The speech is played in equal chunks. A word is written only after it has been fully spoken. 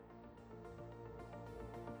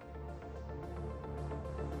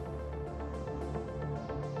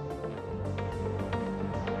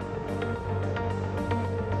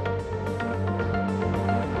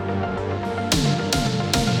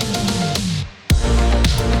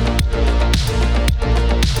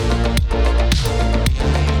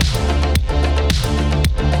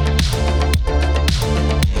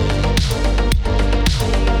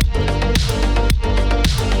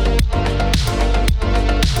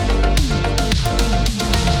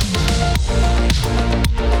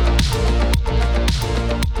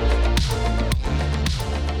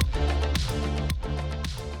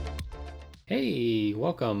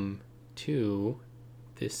welcome to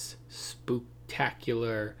this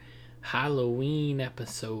spooktacular Halloween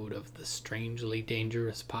episode of the Strangely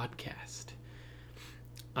Dangerous podcast.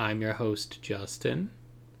 I'm your host, Justin,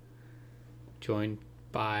 joined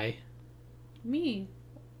by... me,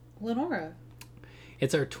 Lenora.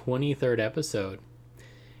 It's our 23rd episode,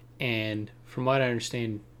 and from what I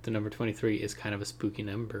understand, the number 23 is kind of a spooky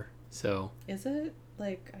number, so... Is it?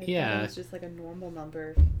 Like, I thought it was just like a normal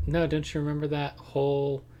number. No, don't you remember that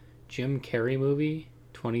whole Jim Carrey movie,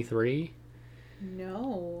 23?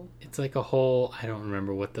 No. It's like a whole... I don't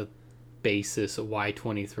remember what the basis of why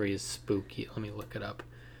 23 is spooky. Let me look it up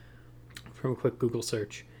from a quick Google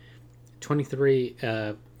search. 23,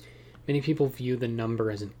 many people view the number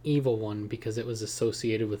as an evil one because it was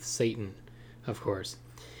associated with Satan, of course.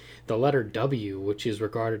 The letter W, which is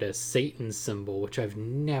regarded as Satan's symbol, which I've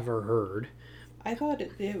never heard. I thought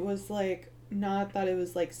it was like, not that it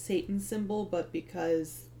was like Satan's symbol, but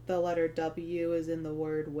because the letter W is in the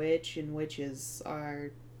word witch, and witches are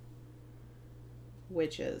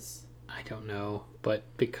witches. I don't know, but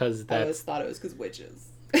because that's... I always thought it was because witches.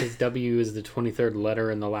 Because W is the 23rd letter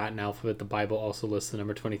in the Latin alphabet, the Bible also lists the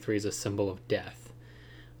number 23 as a symbol of death.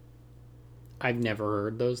 I've never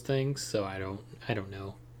heard those things, so I don't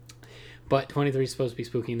know. But 23 is supposed to be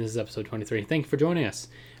spooky, and this is episode 23. Thank you for joining us.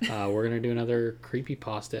 We're going to do another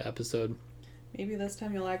creepypasta episode. Maybe this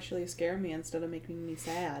time you'll actually scare me instead of making me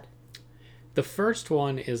sad. The first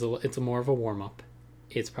one is it's more of a warm-up.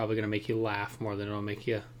 It's probably going to make you laugh more than it'll make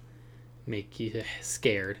you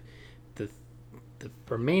scared. The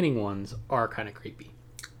remaining ones are kind of creepy.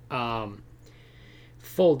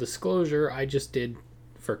 Full disclosure, I just did,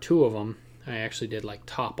 for two of them, I actually did like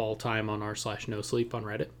top all time on r/nosleep on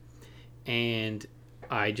Reddit. And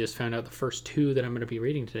I just found out the first two that I'm going to be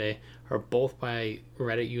reading today are both by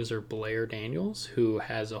Reddit user Blair Daniels, who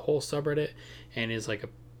has a whole subreddit and is like a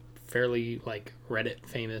fairly like Reddit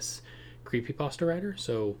famous creepypasta writer.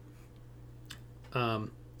 So,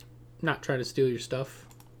 not trying to steal your stuff,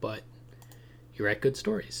 but you write good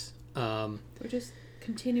stories. We're just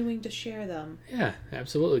continuing to share them. Yeah,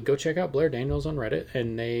 absolutely. Go check out Blair Daniels on Reddit,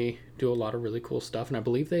 and they do a lot of really cool stuff. And I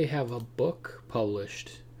believe they have a book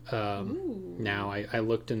published. Now I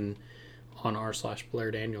looked on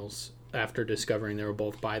r/Blair Daniels after discovering they were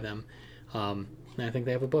both by them. And I think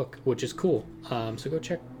they have a book, which is cool. So go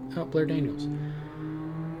check out Blair Daniels.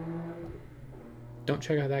 Don't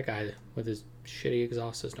check out that guy with his shitty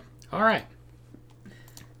exhaust system. All right.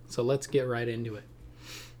 So let's get right into it.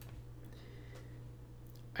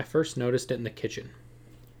 I first noticed it in the kitchen.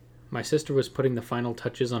 My sister was putting the final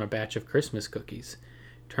touches on a batch of Christmas cookies.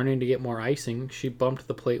 Turning to get more icing, she bumped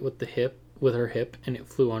the plate with her hip, and it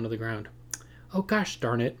flew onto the ground. Oh gosh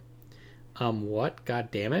darn it. What? God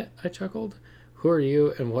damn it? I chuckled. Who are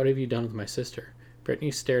you, and what have you done with my sister?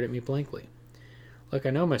 Brittany stared at me blankly. Look, I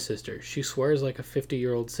know my sister. She swears like a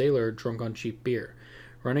 50-year-old sailor drunk on cheap beer.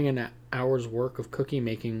 Ruining an hour's worth of cookie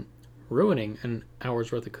making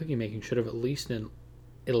should have at least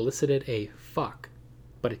elicited a fuck.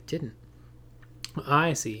 But it didn't.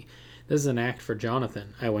 I see. This is an act for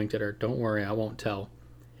Jonathan. I winked at her. Don't worry, I won't tell.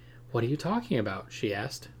 What are you talking about? She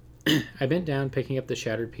asked. I bent down, picking up the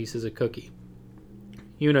shattered pieces of cookie.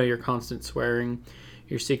 You know your constant swearing.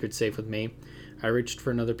 Your secret's safe with me. I reached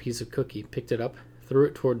for another piece of cookie, picked it up, threw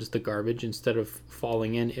it towards the garbage. Instead of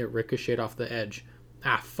falling in, it ricocheted off the edge.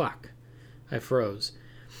 Ah, fuck. I froze.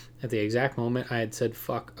 At the exact moment I had said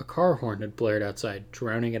fuck, a car horn had blared outside,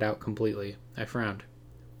 drowning it out completely. I frowned.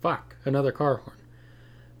 Fuck, another car horn.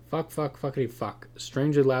 Fuck, fuckity fuck. A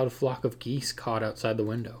strangely loud flock of geese cawed outside the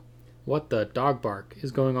window. What the dog bark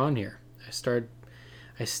is going on here? I stared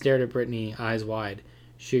at Brittany, eyes wide.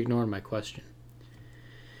 She ignored my question.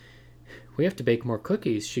 We have to bake more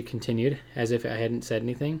cookies, she continued, as if I hadn't said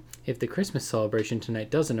anything. If the Christmas celebration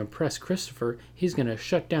tonight doesn't impress Christopher, he's going to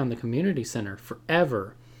shut down the community center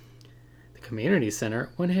forever. The community center?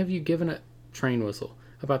 When have you given a train whistle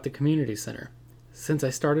about the community center? Since I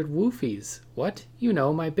started Woofies. What? You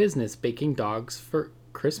know, my business, baking dogs for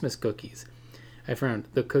Christmas cookies. I frowned.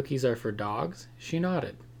 The cookies are for dogs? She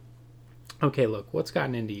nodded. Okay, look, what's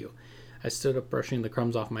gotten into you? I stood up, brushing the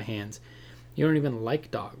crumbs off my hands. You don't even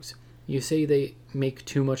like dogs. You say they make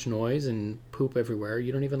too much noise and poop everywhere.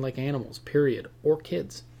 You don't even like animals, period, or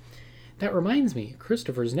kids. That reminds me,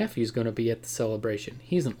 Christopher's nephew's going to be at the celebration.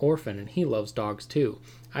 He's an orphan, and he loves dogs, too.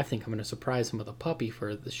 I think I'm going to surprise him with a puppy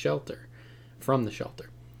from the shelter.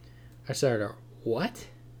 I started out, what?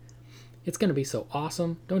 It's going to be so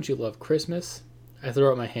awesome. Don't you love Christmas? I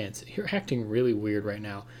threw up my hands. You're acting really weird right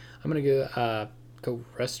now. I'm going to go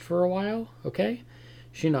rest for a while, okay?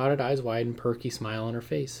 She nodded, eyes wide and perky smile on her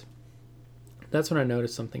face. That's when I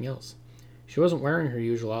noticed something else. She wasn't wearing her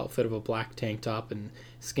usual outfit of a black tank top and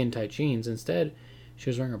skin-tight jeans. Instead, she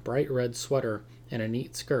was wearing a bright red sweater and a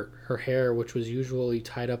neat skirt. Her hair, which was usually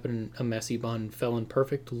tied up in a messy bun, fell in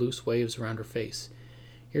perfect loose waves around her face.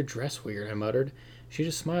 "You're dressed weird," I muttered. She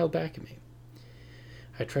just smiled back at me.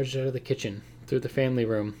 I trudged out of the kitchen, through the family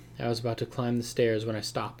room. I was about to climb the stairs when I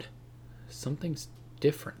stopped. Something's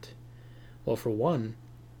different. Well, for one,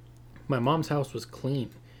 my mom's house was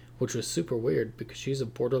clean, which was super weird because she's a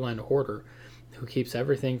borderline hoarder who keeps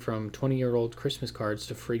everything from 20-year-old Christmas cards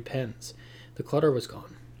to free pens. The clutter was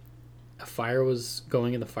gone. A fire was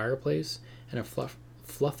going in the fireplace, and a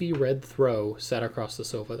fluffy red throw sat across the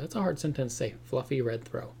sofa. That's a hard sentence to say. Fluffy red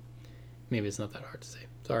throw. Maybe it's not that hard to say.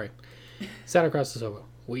 Sorry. Sat across the sofa.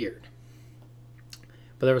 Weird.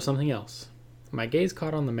 But there was something else. My gaze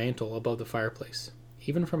caught on the mantel above the fireplace.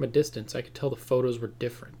 Even from a distance, I could tell the photos were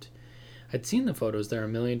different. I'd seen the photos there a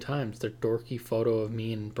million times. The dorky photo of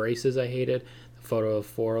me in braces I hated, the photo of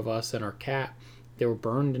 4 of us and our cat. They were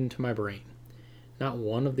burned into my brain. Not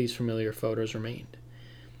one of these familiar photos remained.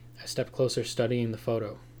 I stepped closer, studying the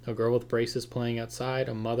photo. A girl with braces playing outside,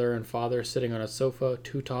 a mother and father sitting on a sofa,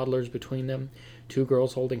 2 toddlers between them, 2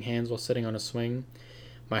 girls holding hands while sitting on a swing.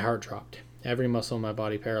 My heart dropped, every muscle in my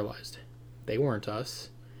body paralyzed. They weren't us.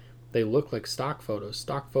 They looked like stock photos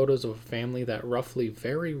of a family that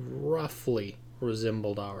very roughly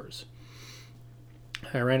resembled ours.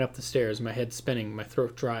 I ran up the stairs, my head spinning, my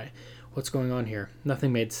throat dry. What's going on here?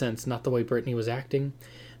 Nothing made sense. Not the way Brittany was acting,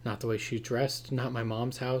 not the way she dressed, not my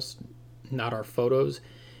mom's house, not our photos.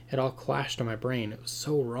 It all clashed in my brain. It was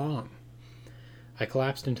so wrong. I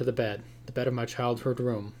collapsed into the bed of my childhood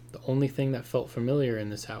room, the only thing that felt familiar in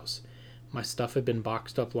this house. My stuff had been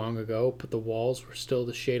boxed up long ago, but the walls were still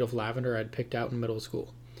the shade of lavender I'd picked out in middle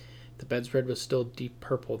school. The bedspread was still deep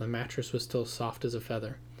purple. The mattress was still soft as a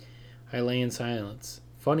feather. I lay in silence.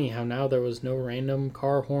 Funny how now there was no random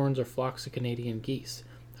car horns or flocks of Canadian geese.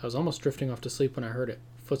 I was almost drifting off to sleep when I heard it.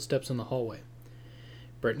 Footsteps in the hallway.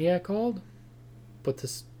 "Brittany," I called. But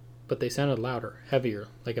they sounded louder, heavier,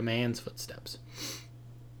 like a man's footsteps.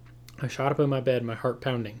 I shot up in my bed, my heart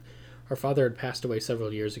pounding. Our father had passed away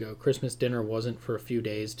several years ago. Christmas dinner wasn't for a few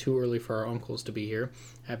days, too early for our uncles to be here.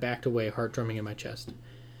 I backed away, heart drumming in my chest.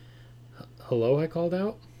 "Hello?" I called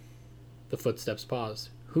out. The footsteps paused.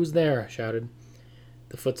 "Who's there?" I shouted.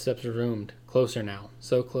 The footsteps resumed, closer now,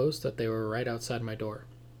 so close that they were right outside my door.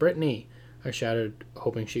 "Brittany!" I shouted,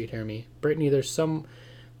 hoping she'd hear me. "Brittany, there's some—"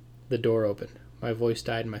 The door opened. My voice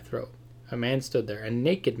died in my throat. A man stood there, a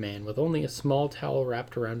naked man with only a small towel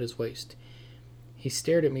wrapped around his waist. He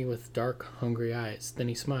stared at me with dark, hungry eyes. Then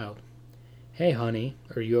he smiled. "Hey, honey,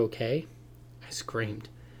 are you okay?" I screamed.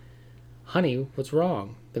 "Honey, what's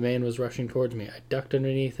wrong?" The man was rushing towards me. I ducked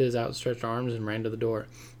underneath his outstretched arms and ran to the door,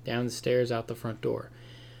 down the stairs, out the front door.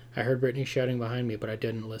 I heard Brittany shouting behind me, but I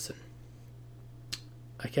didn't listen.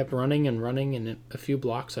 I kept running, and in a few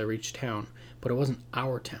blocks I reached town, but it wasn't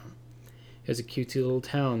our town. It was a cutesy little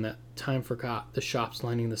town that time forgot, the shops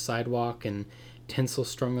lining the sidewalk and tinsel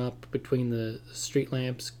strung up between the street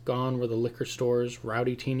lamps. Gone were the liquor stores,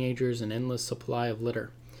 rowdy teenagers, and endless supply of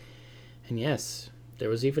litter. And yes, there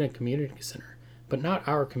was even a community center, but not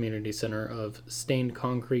our community center of stained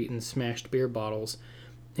concrete and smashed beer bottles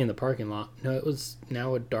in the parking lot. No, it was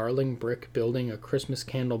now a darling brick building, a Christmas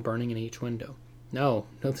candle burning in each window. No,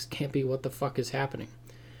 this can't be. What the fuck is happening?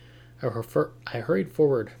 I hurried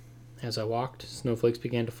forward. As I walked, snowflakes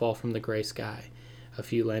began to fall from the gray sky. A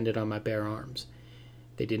few landed on my bare arms.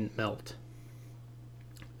 They didn't melt.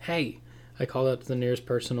 "Hey!" I called out to the nearest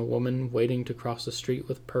person, a woman waiting to cross the street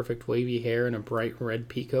with perfect wavy hair and a bright red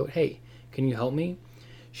peacoat. "Hey, can you help me?"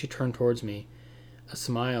 She turned towards me, a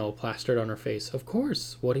smile plastered on her face. "Of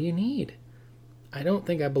course. What do you need?" "I don't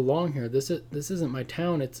think I belong here. This isn't my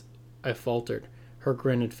town. It's—" I faltered. Her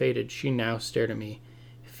grin had faded. She now stared at me,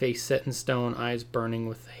 face set in stone, eyes burning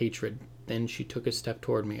with hatred. Then she took a step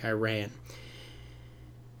toward me. I ran.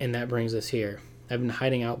 "And that brings us here. I've been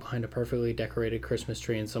hiding out behind a perfectly decorated Christmas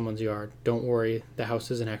tree in someone's yard. Don't worry, the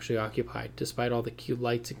house isn't actually occupied. Despite all the cute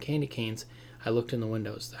lights and candy canes, I looked in the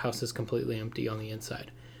windows. The house is completely empty on the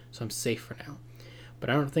inside, so I'm safe for now. But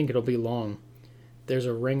I don't think it'll be long. There's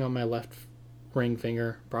a ring on my left ring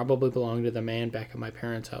finger, probably belonged to the man back at my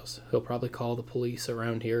parents' house. He'll probably call the police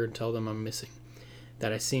around here and tell them I'm missing,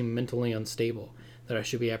 that I seem mentally unstable, that I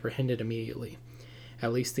should be apprehended immediately.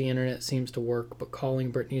 At least the internet seems to work, but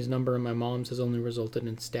calling Brittany's number and my mom's has only resulted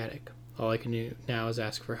in static. All I can do now is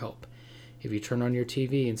ask for help. If you turn on your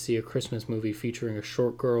TV and see a Christmas movie featuring a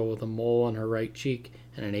short girl with a mole on her right cheek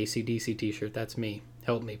and an AC/DC t-shirt, that's me.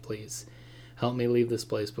 Help me, please. Help me leave this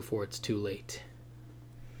place before it's too late.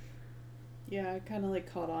 Yeah, I kind of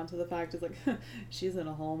like caught on to the fact it's like she's in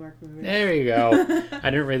a Hallmark movie. There you go. I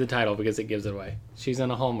didn't read the title because it gives it away. She's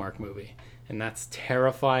in a Hallmark movie, and that's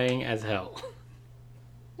terrifying as hell.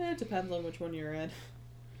 It depends on which one you're in.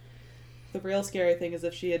 The real scary thing is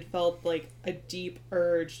if she had felt like a deep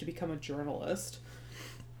urge to become a journalist.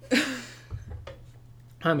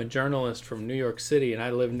 I'm a journalist from New York City, and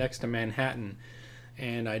I live next to Manhattan,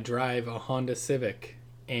 and I drive a Honda Civic,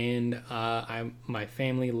 and my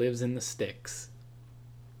family lives in the sticks.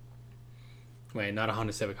 Wait, not a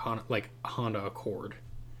Honda Civic, like a Honda Accord.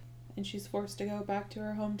 And she's forced to go back to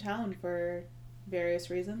her hometown for various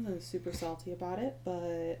reasons and is super salty about it,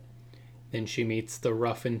 but... Then she meets the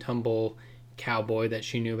rough and tumble cowboy that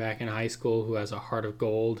she knew back in high school who has a heart of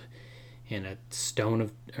gold and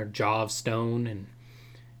a jaw of stone, and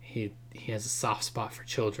he has a soft spot for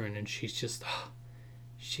children, and she's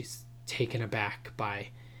taken aback by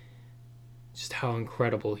just how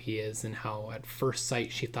incredible he is and how at first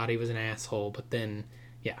sight she thought he was an asshole, but then,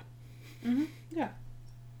 yeah. Mm-hmm. Yeah.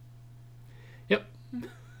 Yep. Mm-hmm.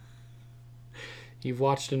 You've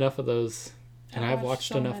watched enough of those, and I've watched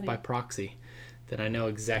so enough by proxy that I know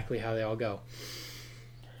exactly how they all go.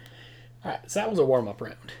 Alright, so that was a warm-up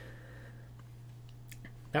round.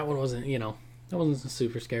 That one wasn't, that wasn't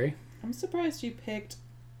super scary. I'm surprised you picked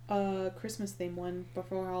a Christmas theme one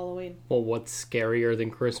before Halloween. Well, what's scarier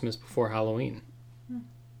than Christmas before Halloween? You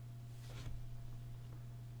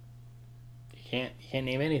can't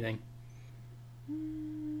name anything.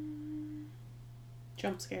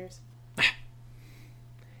 Jump scares.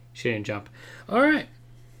 She didn't jump. All right.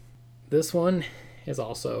 This one is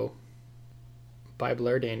also by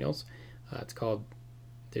Blair Daniels. It's called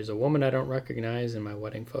There's a Woman I Don't Recognize in My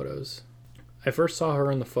Wedding Photos. I first saw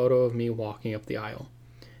her in the photo of me walking up the aisle.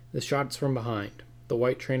 The shot's from behind. The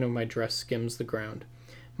white train of my dress skims the ground.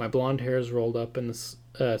 My blonde hair is rolled up in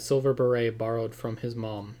the silver beret borrowed from his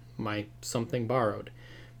mom. My something borrowed.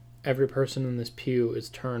 Every person in this pew is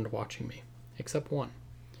turned watching me, except one.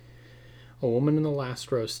 A woman in the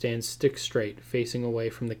last row stands stick straight, facing away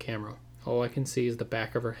from the camera. All I can see is the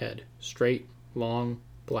back of her head, straight, long,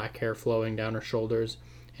 black hair flowing down her shoulders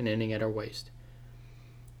and ending at her waist.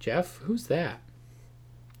 Jeff, who's that?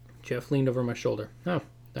 Jeff leaned over my shoulder. Oh,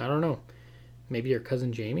 I don't know. Maybe your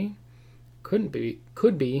cousin Jamie? Could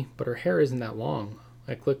be, but her hair isn't that long.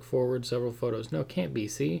 I clicked forward several photos. No, can't be,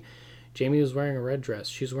 see? Jamie was wearing a red dress.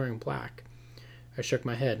 She's wearing black. I shook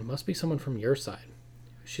my head. Must be someone from your side.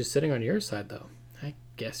 She's sitting on your side, though. I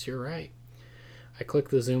guess you're right. I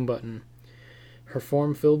clicked the zoom button. Her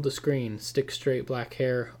form filled the screen. Stick straight black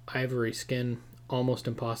hair, ivory skin, almost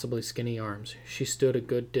impossibly skinny arms. She stood a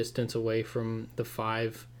good distance away from the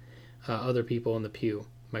 5 other people in the pew.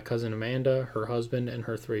 My cousin Amanda, her husband, and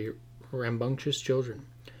her 3 rambunctious children,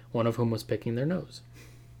 one of whom was picking their nose.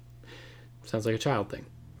 Sounds like a child thing.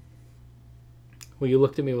 Well, you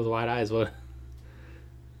looked at me with wide eyes. What?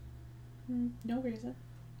 No reason.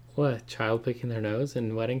 What? Child picking their nose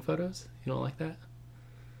in wedding photos? You don't like that?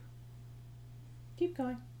 Keep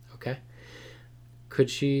going. Okay. Could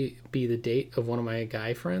she be the date of one of my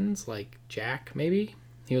guy friends, like Jack, maybe?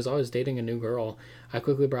 He was always dating a new girl. I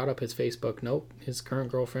quickly brought up his Facebook. Nope, his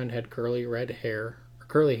current girlfriend had curly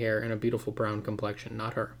hair and a beautiful brown complexion.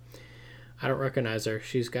 Not her. I don't recognize her.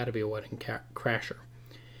 She's got to be a wedding crasher.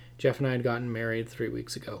 Jeff and I had gotten married 3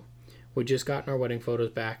 weeks ago. We'd just gotten our wedding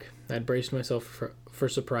photos back. I'd braced myself for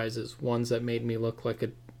surprises, ones that made me look like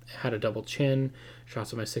it had a double chin,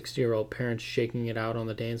 shots of my 60-year-old parents shaking it out on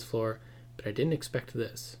the dance floor, but I didn't expect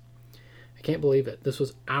this. I can't believe it. This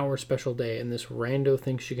was our special day, and this rando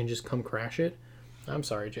thinks she can just come crash it? I'm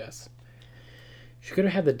sorry, Jess. She could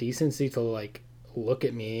have had the decency to, look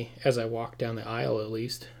at me as I walked down the aisle, at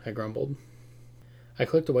least, I grumbled. I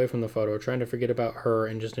clicked away from the photo, trying to forget about her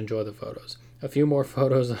and just enjoy the photos. A few more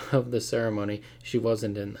photos of the ceremony. She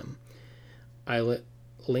wasn't in them. I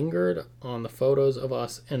lingered on the photos of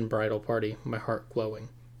us and bridal party, my heart glowing.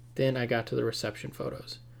 Then I got to the reception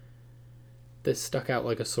photos. She stuck out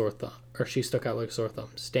like a sore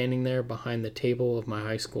thumb, standing there behind the table of my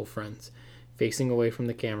high school friends, facing away from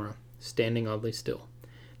the camera, standing oddly still.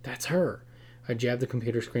 That's her! I jabbed the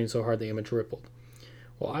computer screen so hard the image rippled.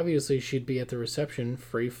 Well, obviously she'd be at the reception,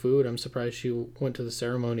 free food. I'm surprised she went to the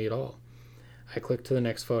ceremony at all. I clicked to the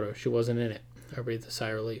next photo. She wasn't in it. I breathed a sigh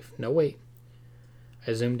of relief. No, wait.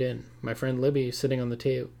 I zoomed in. My friend Libby, sitting on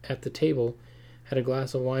at the table, had a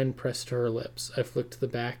glass of wine pressed to her lips. I flicked to the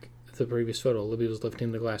back of the previous photo. Libby was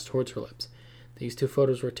lifting the glass towards her lips. These 2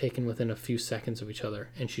 photos were taken within a few seconds of each other,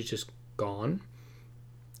 and she's just gone?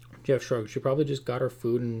 Jeff shrugged. She probably just got her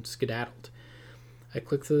food and skedaddled. I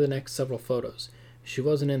clicked through the next several photos. She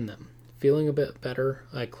wasn't in them. Feeling a bit better,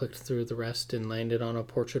 I clicked through the rest and landed on a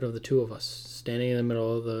portrait of the two of us, standing in the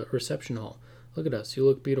middle of the reception hall. Look at us, you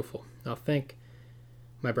look beautiful. Now think.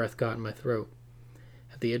 My breath got in my throat.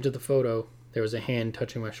 At the edge of the photo, there was a hand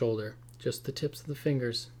touching my shoulder. Just the tips of the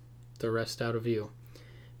fingers, the rest out of view.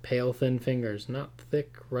 Pale, thin fingers, not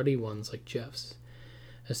thick, ruddy ones like Jeff's.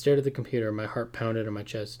 I stared at the computer, my heart pounded in my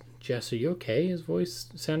chest. Jess, are you okay? His voice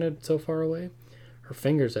sounded so far away. Her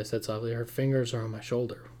fingers, I said softly, her fingers are on my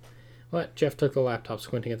shoulder. What? Jeff took the laptop,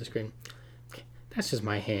 squinting at the screen. That's just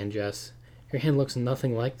my hand, Jess. Your hand looks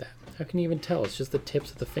nothing like that. How can you even tell? It's just the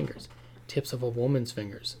tips of the fingers. Tips of a woman's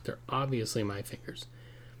fingers. They're obviously my fingers.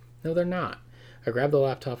 No, they're not. I grabbed the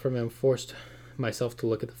laptop from him and forced myself to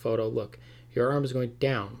look at the photo. Look, your arm is going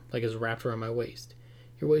down, like it's wrapped around my waist.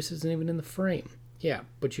 Your waist isn't even in the frame. Yeah,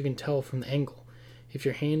 but you can tell from the angle. If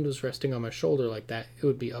your hand was resting on my shoulder like that, it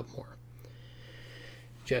would be up more.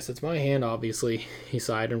 Jess, it's my hand, obviously. He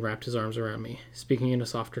sighed and wrapped his arms around me. Speaking in a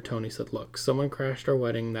softer tone, he said, look, someone crashed our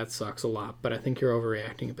wedding. That sucks a lot, but I think you're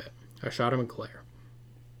overreacting a bit. I shot him a glare.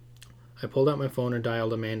 I pulled out my phone and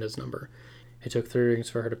dialed Amanda's number. It took 3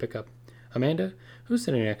 rings for her to pick up. Amanda, who's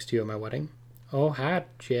sitting next to you at my wedding? Oh, hi,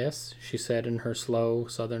 Jess, she said in her slow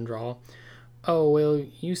southern drawl. Oh, well,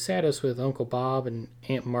 you sat us with Uncle Bob and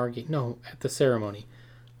Aunt Margie. No, at the ceremony.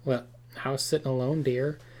 Well, I was sitting alone,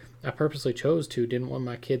 dear. I purposely chose to, didn't want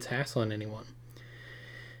my kids hassling anyone.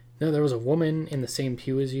 No, there was a woman in the same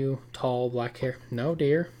pew as you, tall, black hair. No,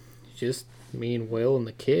 dear, just me and Will and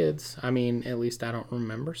the kids. I mean, at least I don't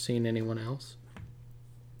remember seeing anyone else.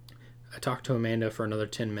 I talked to Amanda for another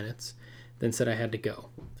 10 minutes, then said I had to go.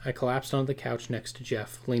 I collapsed onto the couch next to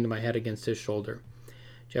Jeff, leaned my head against his shoulder.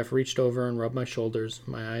 Jeff reached over and rubbed my shoulders.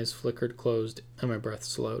 My eyes flickered closed, and my breath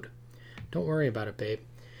slowed. Don't worry about it, babe.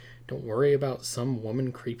 Don't worry about some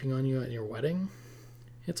woman creeping on you at your wedding.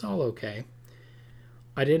 It's all okay.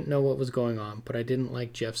 I didn't know what was going on, but I didn't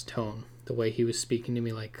like Jeff's tone, the way he was speaking to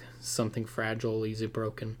me like something fragile, easy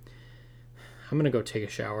broken. I'm gonna go take a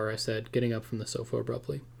shower, I said, getting up from the sofa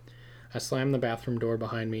abruptly. I slammed the bathroom door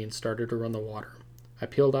behind me and started to run the water. I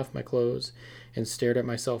peeled off my clothes and stared at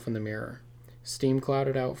myself in the mirror. Steam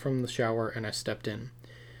clouded out from the shower and I stepped in.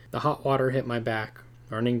 The hot water hit my back,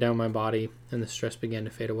 running down my body, and the stress began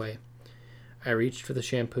to fade away. I reached for the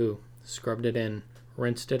shampoo, scrubbed it in,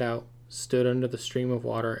 rinsed it out, stood under the stream of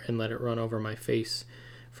water and let it run over my face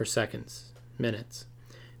for seconds, minutes.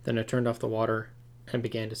 Then I turned off the water and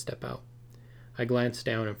began to step out. I glanced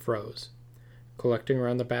down and froze. Collecting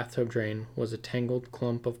around the bathtub drain was a tangled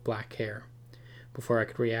clump of black hair. Before I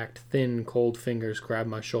could react, thin, cold fingers grabbed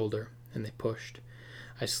my shoulder, and they pushed.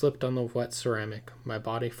 I slipped on the wet ceramic, my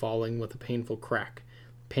body falling with a painful crack.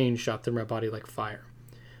 Pain shot through my body like fire.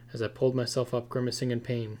 As I pulled myself up, grimacing in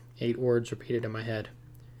pain, 8 words repeated in my head.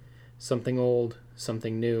 Something old,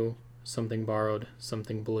 something new, something borrowed,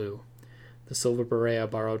 something blue. The silver beret I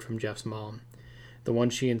borrowed from Jeff's mom. The one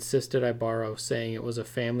she insisted I borrow, saying it was a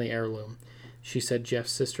family heirloom. She said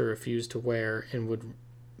Jeff's sister refused to wear and would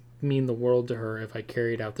mean the world to her if I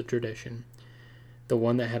carried out the tradition. The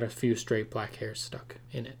one that had a few straight black hairs stuck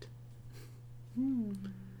in it.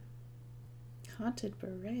 Haunted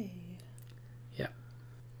beret. Yeah.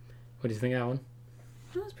 What do you think of that one?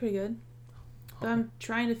 That was pretty good. But I'm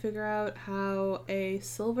trying to figure out how a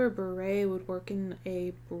silver beret would work in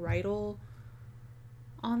a bridal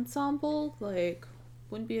ensemble. Like,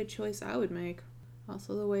 wouldn't be a choice I would make.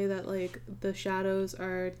 Also, the way that, like, the shadows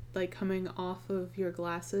are, like, coming off of your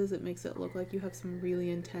glasses, it makes it look like you have some really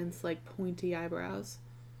intense, like, pointy eyebrows.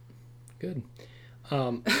 Good.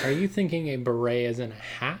 Are you thinking a beret as in a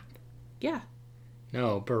hat? Yeah.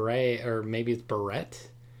 No, beret, or maybe it's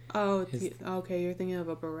barrette? Oh, okay, you're thinking of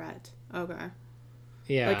a barrette. Okay.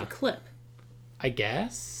 Yeah. Like a clip. I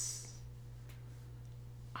guess?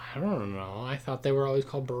 I don't know. I thought they were always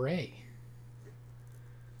called beret.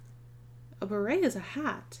 A beret is a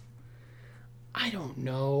hat. I don't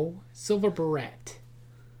know. Silver beret.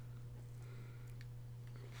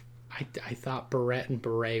 I thought barrette and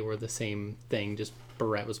beret were the same thing, just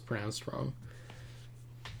barrette was pronounced wrong.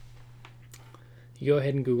 You go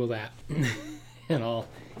ahead and Google that, and I'll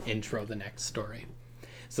intro the next story.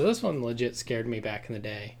 So this one legit scared me back in the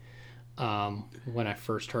day when I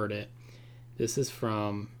first heard it. This is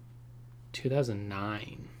from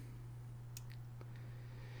 2009.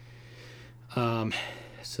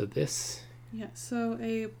 So this... Yeah, so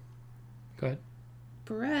a... Go ahead.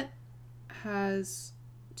 Barrette has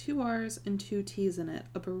 2 R's and 2 T's in it.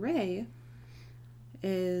 A beret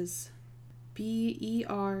is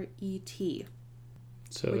B-E-R-E-T,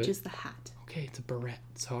 so which is the hat. Okay, it's a barrette.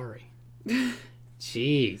 Sorry.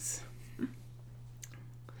 Jeez.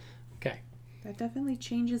 Okay. That definitely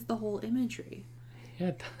changes the whole imagery. Yeah,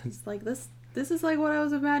 it does. It's like this is like what I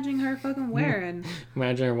was imagining her fucking wearing.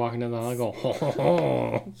 Imagine her walking down the hall and go, ho, ho,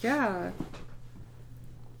 ho. Yeah.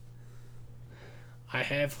 I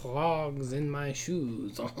have frogs in my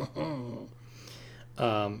shoes.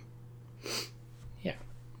 Yeah.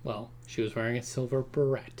 Well, she was wearing a silver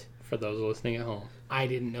beret, for those listening at home. I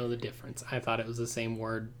didn't know the difference. I thought it was the same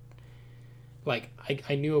word. Like,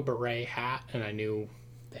 I knew a beret hat, and I knew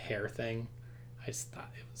the hair thing. I just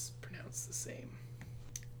thought it was pronounced the same.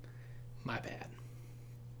 My bad.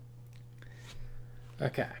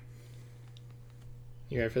 Okay.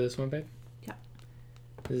 You ready for this one, babe? Yeah.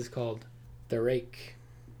 This is called The Rake.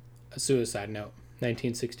 A Suicide Note,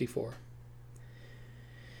 1964.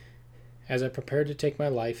 As I prepare to take my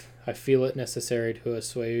life, I feel it necessary to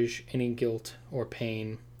assuage any guilt or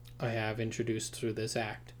pain I have introduced through this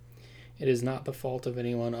act. It is not the fault of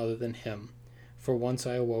anyone other than him, for once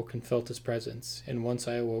I awoke and felt his presence, and once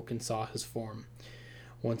I awoke and saw his form.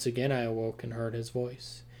 Once again I awoke and heard his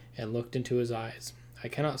voice, and looked into his eyes. I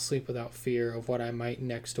cannot sleep without fear of what I might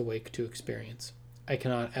next awake to experience. I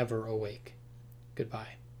cannot ever awake.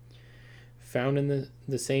 Goodbye. Found in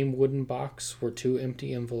the same wooden box were 2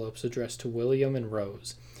 empty envelopes addressed to William and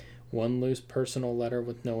Rose, one loose personal letter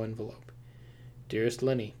with no envelope. Dearest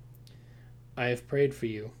Lenny, I have prayed for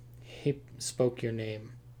you. He spoke your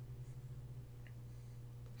name.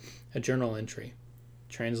 A journal entry,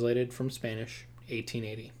 translated from Spanish,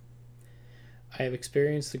 1880. I have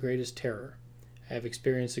experienced the greatest terror. I have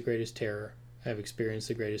experienced the greatest terror. I have experienced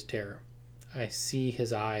the greatest terror. I see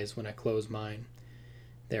his eyes when I close mine.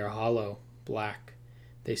 They are hollow, black.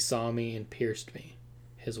 They saw me and pierced me.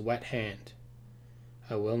 His wet hand.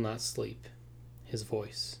 I will not sleep. His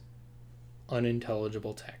voice.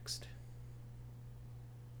 Unintelligible text.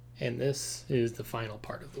 And this is the final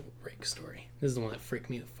part of the Rake story. This is the one that freaked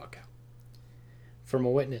me the fuck out. From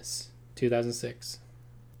a Witness, 2006.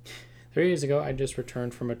 3 years ago, I just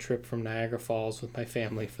returned from a trip from Niagara Falls with my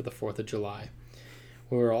family for the 4th of July.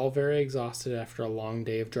 We were all very exhausted after a long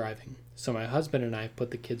day of driving, so my husband and I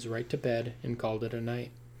put the kids right to bed and called it a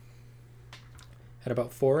night. At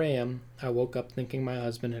about 4 a.m., I woke up thinking my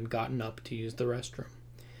husband had gotten up to use the restroom.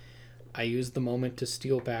 I used the moment to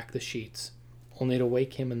steal back the sheets, only to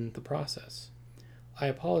wake him in the process. I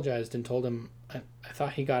apologized and told him I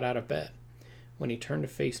thought he got out of bed. When he turned to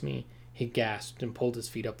face me, he gasped and pulled his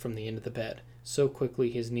feet up from the end of the bed, so quickly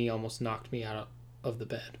his knee almost knocked me out of the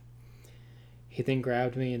bed. He then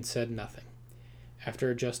grabbed me and said nothing. After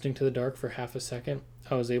adjusting to the dark for half a second,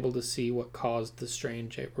 I was able to see what caused the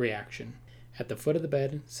strange reaction. At the foot of the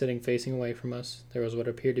bed, sitting facing away from us, there was what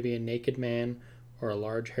appeared to be a naked man or a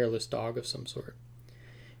large hairless dog of some sort.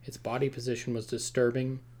 Its body position was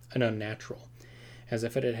disturbing and unnatural, as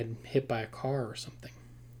if it had been hit by a car or something.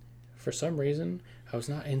 For some reason, I was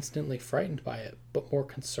not instantly frightened by it, but more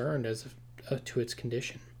concerned as to its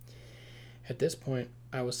condition. At this point,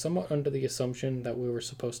 I was somewhat under the assumption that we were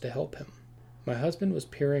supposed to help him. My husband was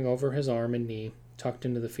peering over his arm and knee, tucked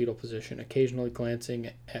into the fetal position, occasionally glancing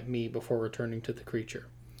at me before returning to the creature.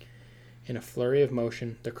 In a flurry of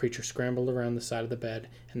motion, the creature scrambled around the side of the bed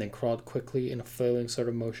and then crawled quickly in a flailing sort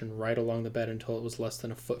of motion right along the bed until it was less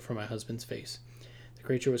than a foot from my husband's face. The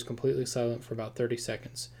creature was completely silent for about 30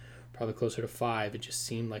 seconds, probably closer to 5. It just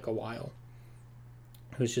seemed like a while.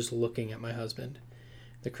 It was just looking at my husband.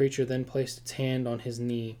 The creature then placed its hand on his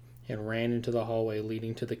knee and ran into the hallway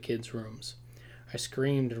leading to the kids' rooms. I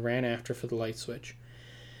screamed and ran after for the light switch,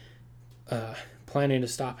 planning to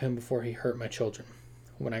stop him before he hurt my children.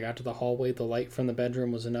 When I got to the hallway, the light from the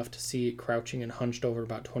bedroom was enough to see it crouching and hunched over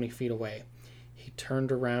about 20 feet away. He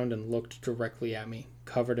turned around and looked directly at me,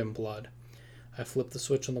 covered in blood. I flipped the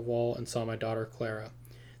switch on the wall and saw my daughter Clara.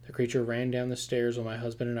 The creature ran down the stairs while my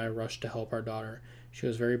husband and I rushed to help our daughter. She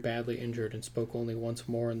was very badly injured and spoke only once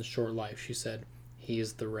more in the short life. She said, "He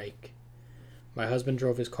is the Rake." My husband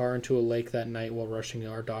drove his car into a lake that night while rushing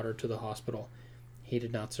our daughter to the hospital. He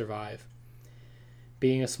did not survive.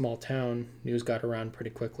 Being a small town, news got around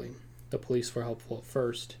pretty quickly. The police were helpful at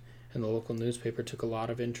first, and the local newspaper took a lot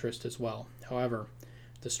of interest as well. However,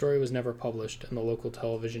 the story was never published, and the local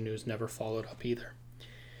television news never followed up either.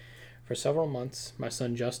 For several months, my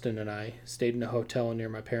son Justin and I stayed in a hotel near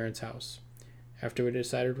my parents' house. After we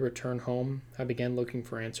decided to return home, I began looking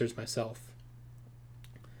for answers myself.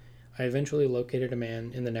 I eventually located a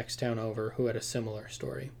man in the next town over who had a similar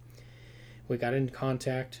story. We got in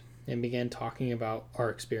contact and began talking about our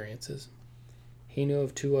experiences. He knew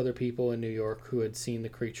of 2 other people in New York who had seen the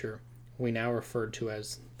creature we now referred to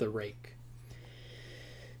as the Rake.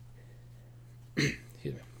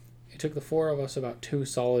 Excuse me. It took the 4 of us about 2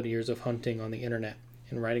 solid years of hunting on the internet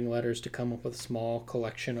and writing letters to come up with a small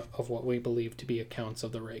collection of what we believe to be accounts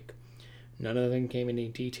of the rake. None of them gave any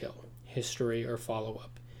detail, history, or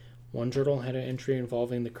follow-up. One journal had an entry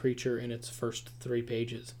involving the creature in its first 3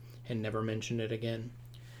 pages, and never mentioned it again.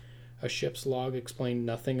 A ship's log explained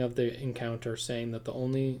nothing of the encounter, saying that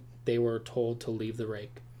they were told to leave the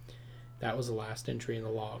rake. That was the last entry in the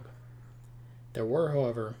log. There were,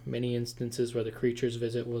 however, many instances where the creature's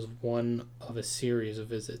visit was one of a series of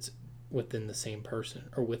visits with the same person.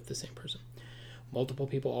 Multiple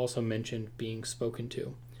people also mentioned being spoken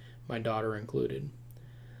to, my daughter included.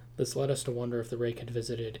 This led us to wonder if the rake had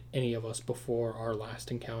visited any of us before our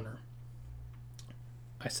last encounter.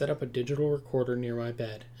 I set up a digital recorder near my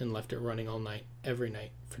bed and left it running all night, every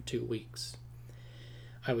night, for 2 weeks.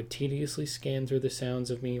 I would tediously scan through the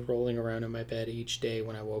sounds of me rolling around in my bed each day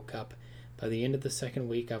when I woke up. By the end of the 2nd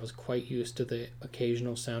week, I was quite used to the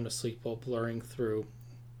occasional sound of sleep while blurring through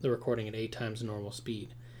the recording at 8 times normal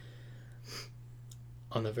speed.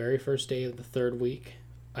 On the very first day of the 3rd week,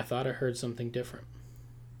 I thought I heard something different.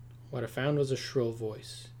 What I found was a shrill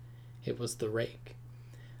voice. It was the rake.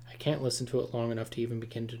 I can't listen to it long enough to even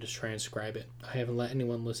begin to transcribe it. I haven't let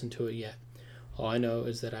anyone listen to it yet. All I know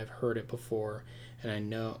is that I've heard it before, and I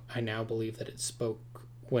now believe that it spoke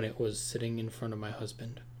when it was sitting in front of my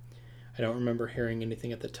husband. I don't remember hearing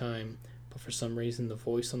anything at the time, but for some reason the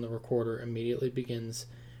voice on the recorder immediately brings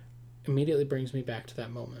me back to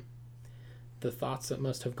that moment. The thoughts that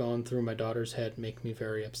must have gone through my daughter's head make me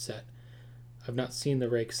very upset. I've not seen the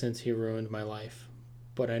rake since he ruined my life,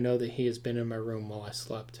 but I know that he has been in my room while I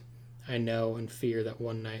slept. I know and fear that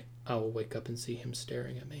one night I will wake up and see him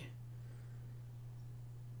staring at me.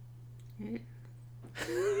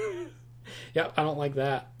 Yep, I don't like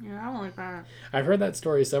that. Yeah, I don't like that. I've heard that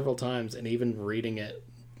story several times, and even reading it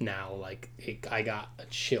now, I got a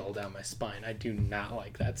chill down my spine. I do not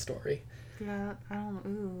like that story. Yeah, I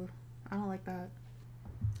don't like that.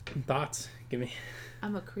 Thoughts? Give me.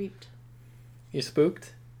 I'm a creeped. You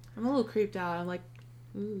spooked? I'm a little creeped out. I'm like,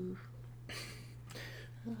 ooh.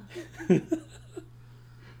 I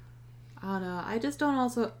don't know. I just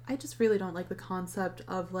really don't like the concept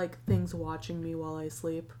of, like, things watching me while I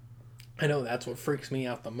sleep. I know, that's what freaks me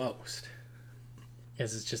out the most.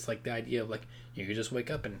 Is it's just, like, the idea of, like, you could just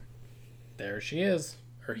wake up and there she is.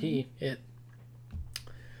 Or he, it.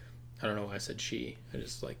 I don't know why I said she. I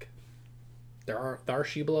just, like, there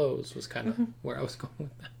she blows was kind of where I was going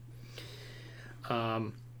with that.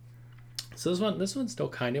 So this one still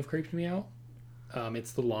kind of creeped me out.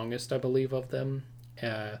 It's the longest, I believe, of them.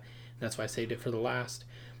 That's why I saved it for the last.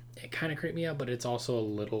 It kind of creeped me out, but it's also a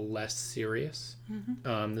little less serious.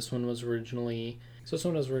 This one was originally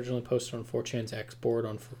posted on 4chan's X board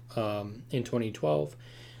in 2012.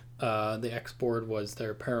 The X board was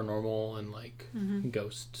their paranormal and like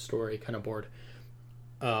ghost story kind of board.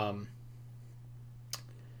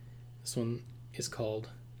 This one is called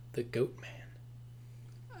The Goat Man.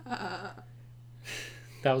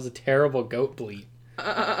 That was a terrible goat bleat.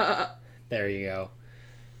 There you go.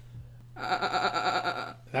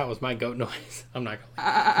 That was my goat noise. I'm not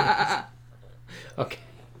gonna. Okay.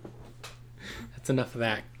 That's enough of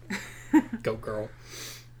that, goat girl.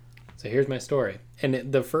 So here's my story.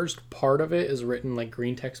 And the first part of it is written like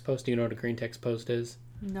green text post. Do you know what a green text post is?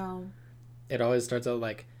 No. It always starts out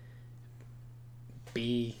like,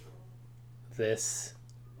 be this.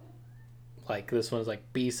 Like this one's like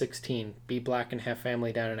B16, be black and have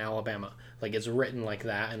family down in Alabama. Like it's written like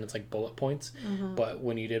that and it's like bullet points. But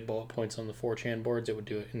when you did bullet points on the 4chan boards, it would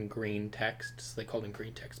do it in green text. So they called them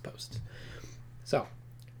green text posts. So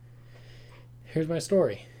here's my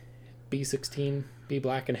story. B16, be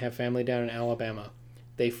black and have family down in Alabama.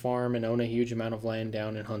 They farm and own a huge amount of land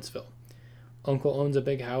down in Huntsville. Uncle owns a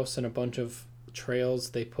big house and a bunch of trails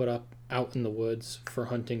they put up out in the woods for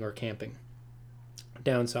hunting or camping.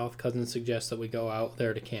 Down south, cousins suggest that we go out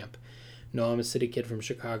there to camp. No, I'm a city kid from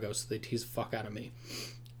Chicago, so they tease the fuck out of me.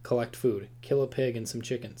 Collect food, kill a pig and some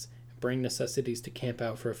chickens, bring necessities to camp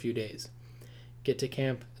out for a few days. Get to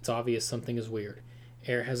camp, it's obvious something is weird.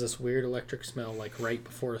 Air has this weird electric smell like right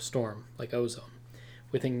before a storm, like ozone.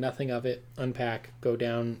 We think nothing of it, unpack, go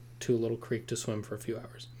down to a little creek to swim for a few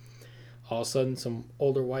hours. All of a sudden, some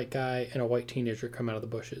older white guy and a white teenager come out of the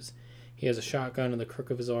bushes. He has a shotgun in the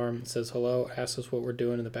crook of his arm, says hello, asks us what we're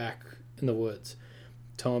doing in the back in the woods.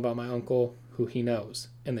 Tell him about my uncle, who he knows,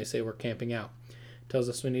 and they say we're camping out. Tells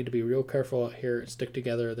us we need to be real careful out here and stick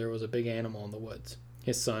together. There was a big animal in the woods.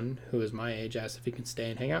 His son, who is my age, asks if he can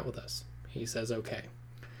stay and hang out with us. He says okay.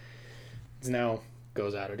 It now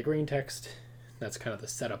goes out of green text. That's kind of the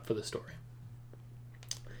setup for the story.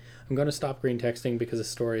 I'm going to stop green texting because the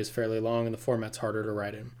story is fairly long and the format's harder to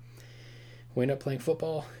write in. We end up playing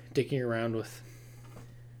football, dicking around with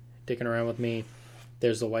me.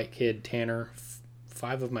 There's the white kid, Tanner,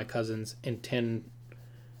 5 of my cousins, and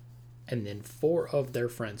 4 of their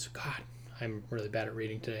friends. God, I'm really bad at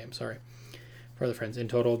reading today. I'm sorry. 4 other friends. In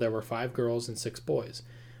total, there were 5 girls and 6 boys.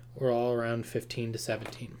 We're all around 15 to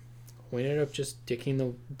 17. We ended up just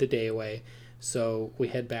dicking the day away, so we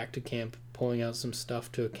head back to camp, pulling out some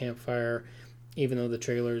stuff to a campfire, even though the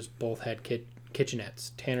trailers both had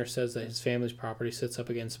kitchenettes. Tanner says that his family's property sits up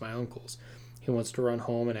against my uncle's. He wants to run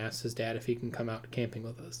home and asks his dad if he can come out camping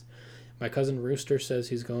with us. My cousin Rooster says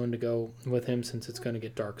he's going to go with him since it's going to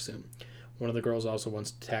get dark soon. One of the girls also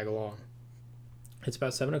wants to tag along. It's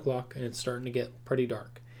about 7 o'clock and it's starting to get pretty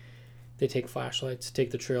dark. They take flashlights,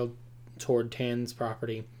 take the trail toward Tan's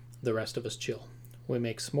property. The rest of us chill. We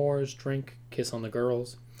make s'mores, drink, kiss on the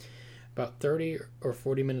girls. About 30 or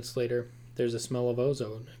 40 minutes later, there's a smell of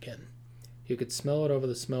ozone again. You could smell it over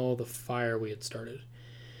the smell of the fire we had started.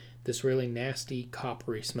 This really nasty,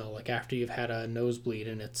 coppery smell, like after you've had a nosebleed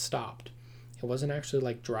and it's stopped. It wasn't actually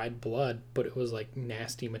like dried blood, but it was like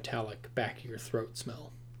nasty, metallic, back of your throat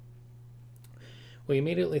smell. We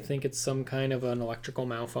immediately think it's some kind of an electrical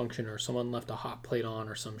malfunction or someone left a hot plate on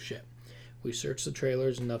or some shit. We search the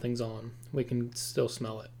trailers and nothing's on. We can still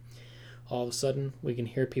smell it. All of a sudden, we can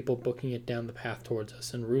hear people booking it down the path towards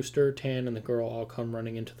us, and Rooster, Tan, and the girl all come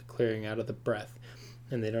running into the clearing out of the breath,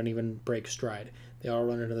 and they don't even break stride. They all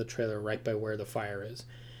run into the trailer right by where the fire is.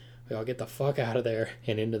 We all get the fuck out of there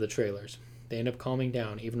and into the trailers. They end up calming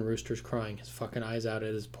down, even Rooster's crying, his fucking eyes out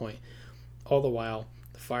at his point. All the while,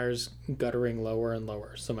 the fire's guttering lower and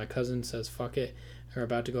lower, so my cousin says fuck it, and we're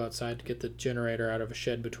about to go outside to get the generator out of a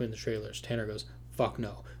shed between the trailers. Tanner goes, fuck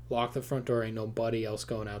no. Lock the front door, ain't nobody else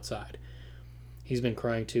going outside. He's been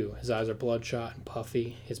crying too. His eyes are bloodshot and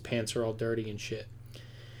puffy. His pants are all dirty and shit.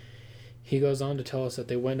 He goes on to tell us that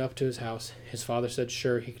they went up to his house. His father said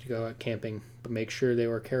sure he could go out camping, but make sure they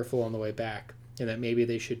were careful on the way back, and that maybe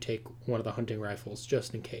they should take one of the hunting rifles,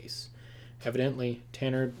 just in case. Evidently,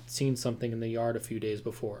 Tanner had seen something in the yard a few days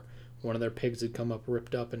before. One of their pigs had come up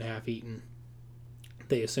ripped up and half eaten.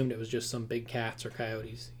 They assumed it was just some big cats or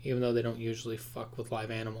coyotes, even though they don't usually fuck with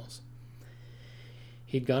live animals.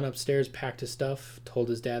 He'd gone upstairs, packed his stuff, told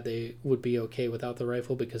his dad they would be okay without the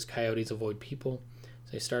rifle because coyotes avoid people.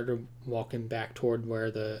 So they started walking back toward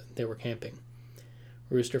where they were camping.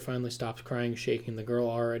 Rooster finally stopped crying, shaking. The girl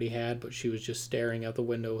already had, but she was just staring out the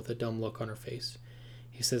window with a dumb look on her face.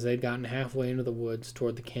 He says they'd gotten halfway into the woods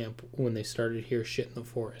toward the camp when they started to hear shit in the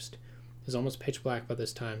forest. It was almost pitch black by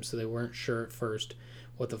this time, so they weren't sure at first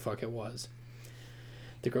what the fuck it was.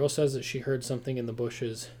 The girl says that she heard something in the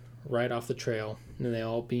bushes right off the trail, and they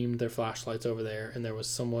all beamed their flashlights over there, and there was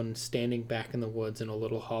someone standing back in the woods in a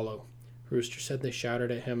little hollow. Rooster said they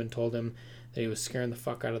shouted at him and told him that he was scaring the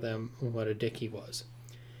fuck out of them and what a dick he was.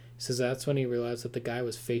 He says that's when he realized that the guy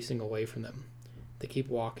was facing away from them. They keep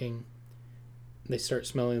walking. They start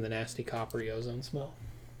smelling the nasty coppery ozone smell.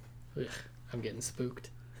 Ugh, I'm getting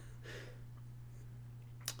spooked.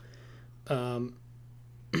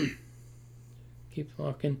 Keep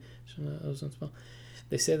walking. Ozone smell.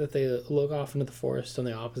 They say that they look off into the forest on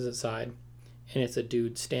the opposite side, and it's a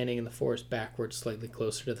dude standing in the forest backwards, slightly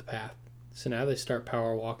closer to the path. So now they start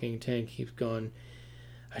power walking. Tan keeps going,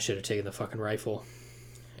 I should have taken the fucking rifle.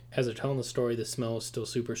 As they're telling the story, the smell is still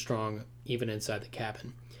super strong, even inside the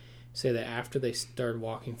cabin. Say that after they started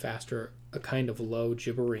walking faster, a kind of low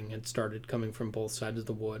gibbering had started coming from both sides of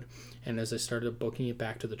the wood, and as they started booking it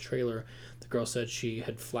back to the trailer, the girl said she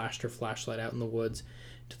had flashed her flashlight out in the woods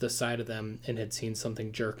to the side of them and had seen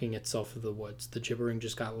something jerking itself through the woods. The gibbering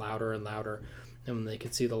just got louder and louder, and when they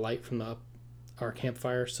could see the light from our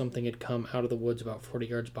campfire, something had come out of the woods about 40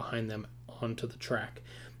 yards behind them onto the track,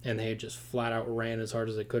 and they had just flat out ran as hard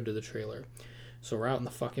as they could to the trailer. So we're out in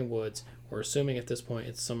the fucking woods. We're assuming at this point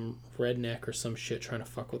it's some redneck or some shit trying to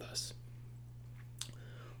fuck with us.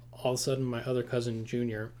 All of a sudden, my other cousin,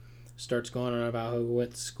 Junior, starts going on about how he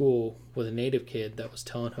went to school with a native kid that was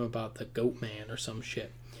telling him about the goat man or some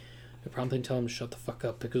shit. I promptly tell him to shut the fuck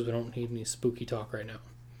up because we don't need any spooky talk right now.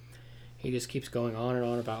 He just keeps going on and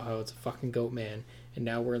on about how it's a fucking goat man, and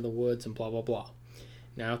now we're in the woods and blah blah blah.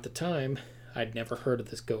 Now at the time, I'd never heard of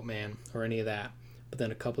this goat man or any of that. But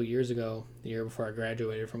then a couple years ago, the year before I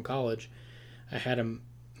graduated from college, I had a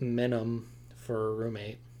minim for a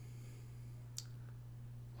roommate.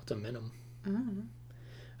 What's a minim?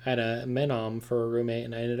 I had a minom for a roommate,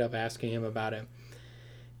 and I ended up asking him about it.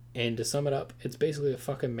 And to sum it up, it's basically a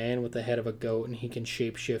fucking man with the head of a goat, and he can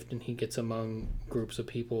shapeshift, and he gets among groups of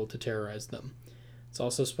people to terrorize them. It's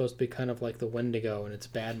also supposed to be kind of like the Wendigo, and it's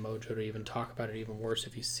bad mojo to even talk about it, even worse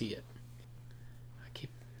if you see it. I keep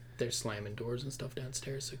they're slamming doors and stuff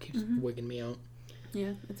downstairs, so it keeps wigging me out.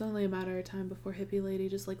 Yeah, it's only a matter of time before hippie lady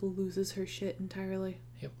just like loses her shit entirely.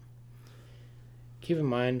 Yep. Keep in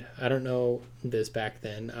mind, I don't know this back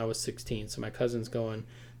then. I was 16, so my cousin's going,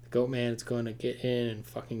 the goat man is going to get in and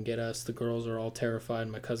fucking get us. The girls are all terrified.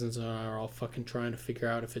 My cousins and I are all fucking trying to figure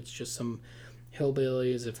out if it's just some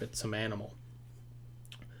hillbillies, if it's some animal.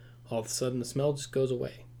 All of a sudden, the smell just goes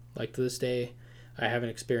away. Like, to this day, I haven't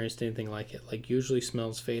experienced anything like it. Like, usually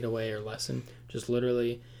smells fade away or lessen. Just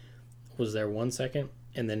literally was there 1 second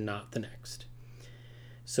and then not the next.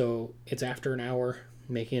 So it's after an hour,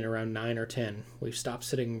 making it around 9 or 10. We've stopped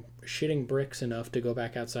shitting bricks enough to go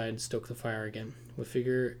back outside and stoke the fire again. We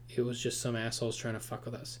figure it was just some assholes trying to fuck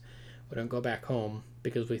with us. We don't go back home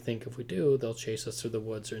because we think if we do, they'll chase us through the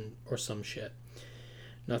woods or some shit.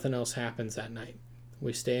 Nothing else happens that night.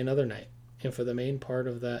 We stay another night, and for the main part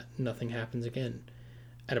of that, nothing happens again.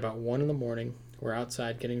 At about 1 in the morning, we're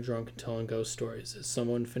outside getting drunk and telling ghost stories. As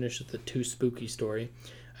someone finishes the too spooky story,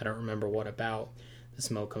 I don't remember what about, the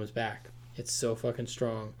smell comes back. It's so fucking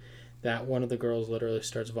strong that one of the girls literally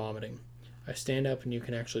starts vomiting. I stand up and you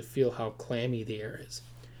can actually feel how clammy the air is.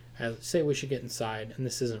 I say we should get inside, and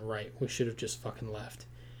this isn't right. We should have just fucking left.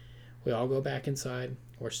 We all go back inside.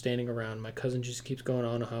 We're standing around. My cousin just keeps going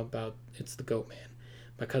on how about it's the goat man.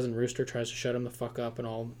 My cousin Rooster tries to shut him the fuck up, and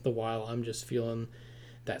all the while I'm just feeling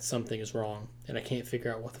that something is wrong, and I can't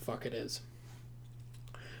figure out what the fuck it is.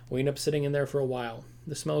 We end up sitting in there for a while.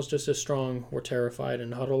 The smell's just as strong. We're terrified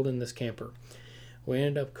and huddled in this camper. We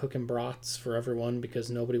end up cooking brats for everyone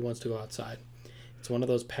because nobody wants to go outside. It's one of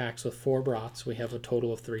those packs with 4 brats. We have a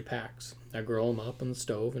total of 3 packs. I grill them up on the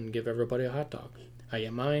stove and give everybody a hot dog. I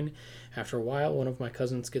get mine. After a while, one of my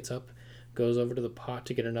cousins gets up, goes over to the pot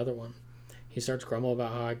to get another one. He starts grumbling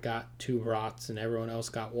about how I got 2 brats and everyone else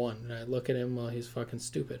got 1. And I look at him while he's fucking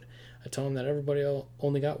stupid. I tell him that everybody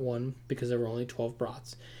only got 1 because there were only 12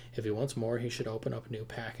 brats. If he wants more, he should open up a new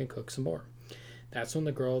pack and cook some more. That's when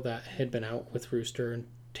the girl that had been out with Rooster and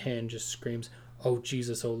Tan just screams, "Oh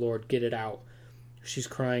Jesus, oh Lord, get it out." She's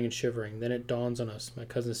crying and shivering. Then it dawns on us. My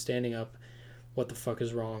cousin's standing up. What the fuck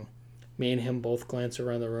is wrong? Me and him both glance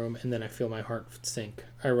around the room, and then I feel my heart sink.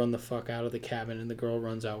 I run the fuck out of the cabin, and the girl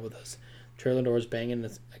runs out with us. Trailer doors banging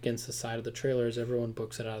against the side of the trailer as everyone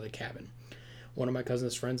books it out of the cabin. One of my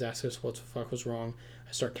cousin's friends asks us what the fuck was wrong.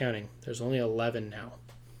 I start counting. There's only 11 now.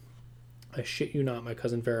 I shit you not, my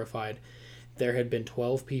cousin verified. There had been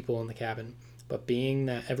 12 people in the cabin, but being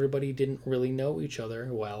that everybody didn't really know each other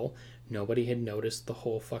well, nobody had noticed the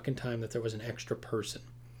whole fucking time that there was an extra person.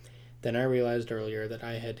 Then I realized earlier that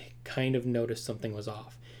I had kind of noticed something was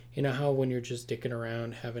off. You know how when you're just dicking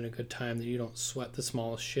around, having a good time, that you don't sweat the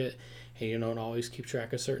smallest shit, and you don't always keep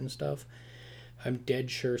track of certain stuff? I'm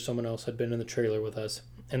dead sure someone else had been in the trailer with us,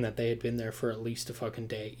 and that they had been there for at least a fucking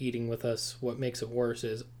day, eating with us. What makes it worse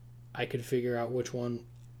is I couldn't figure out which one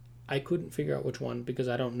because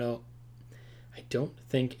I don't know. I don't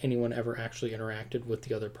think anyone ever actually interacted with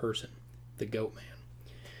the other person, the goat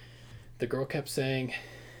man. The girl kept saying,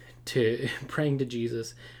 praying to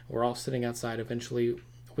Jesus. We're all sitting outside. Eventually,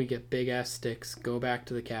 we get big ass sticks, go back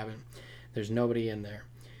to the cabin. There's nobody in there.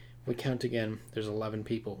 We count again. There's 11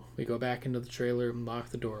 people. We go back into the trailer and lock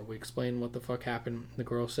the door. We explain what the fuck happened. The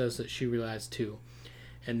girl says that she realized too.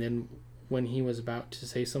 And then when he was about to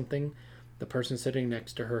say something, the person sitting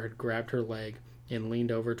next to her had grabbed her leg and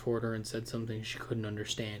leaned over toward her and said something she couldn't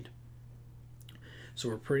understand. So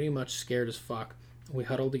we're pretty much scared as fuck. We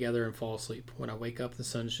huddle together and fall asleep. When I wake up, the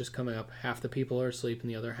sun's just coming up. Half the people are asleep and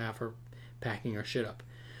the other half are packing our shit up.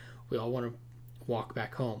 We all want to walk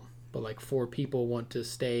back home, but like 4 people want to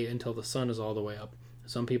stay until the sun is all the way up.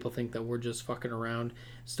 Some people think that we're just fucking around,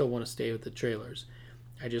 still want to stay with the trailers.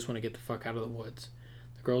 I just want to get the fuck out of the woods.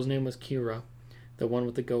 The girl's name was Kira, the one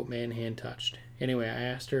with the goat man hand touched. Anyway, I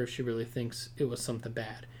asked her if she really thinks it was something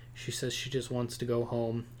bad. She says she just wants to go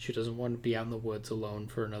home. She doesn't want to be out in the woods alone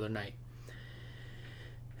for another night.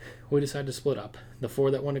 We decide to split up. The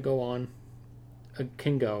 4 that want to go on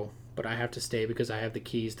can go, but I have to stay because I have the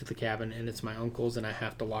keys to the cabin and it's my uncle's and I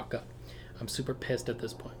have to lock up. I'm super pissed at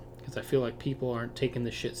this point because I feel like people aren't taking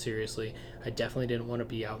this shit seriously. I definitely didn't want to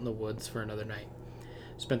be out in the woods for another night.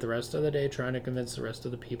 Spent the rest of the day trying to convince the rest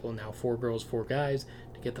of the people, now 4 girls, 4 guys,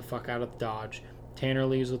 to get the fuck out of Dodge. Tanner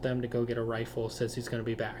leaves with them to go get a rifle, says he's going to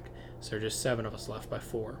be back. So there are just 7 of us left by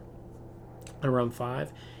 4. Around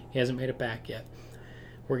 5, he hasn't made it back yet.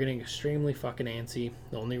 We're getting extremely fucking antsy.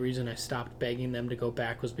 The only reason I stopped begging them to go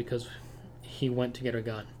back was because he went to get a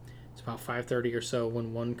gun. It's about 5:30 or so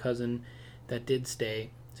when one cousin that did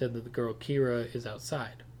stay said that the girl Kira is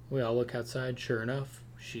outside. We all look outside. Sure enough,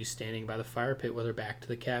 she's standing by the fire pit with her back to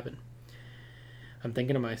the cabin. I'm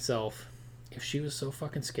thinking to myself, if she was so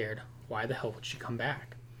fucking scared, why the hell would she come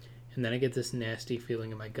back? And then I get this nasty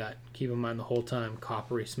feeling in my gut. Keep in mind the whole time,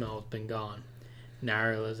 coppery smell has been gone. Now I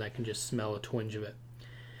realize I can just smell a twinge of it.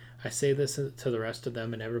 I say this to the rest of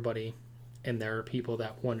them and everybody, and there are people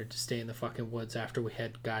that wanted to stay in the fucking woods after we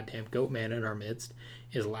had goddamn goat man in our midst,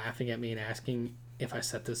 is laughing at me and asking if I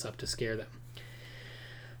set this up to scare them.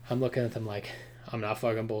 I'm looking at them like, I'm not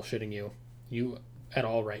fucking bullshitting you at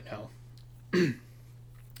all right now.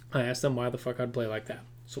 I asked them why the fuck I'd play like that.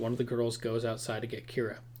 So one of the girls goes outside to get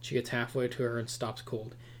Kira. She gets halfway to her and stops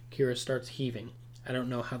cold. Kira starts heaving. I don't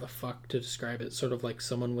know how the fuck to describe it. Sort of like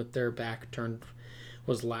someone with their back turned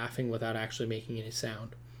was laughing without actually making any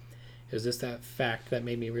sound. It was just that fact that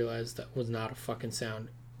made me realize that was not a fucking sound.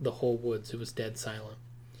 The whole woods, it was dead silent.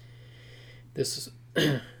 This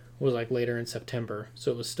was like later in September,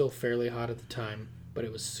 so it was still fairly hot at the time, but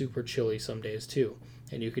it was super chilly some days too.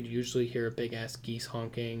 And you could usually hear a big ass geese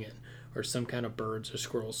honking or some kind of birds or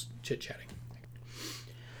squirrels chit-chatting.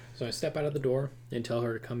 So I step out of the door and tell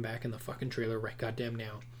her to come back in the fucking trailer right goddamn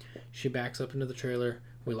now. She backs up into the trailer,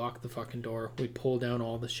 we lock the fucking door, we pull down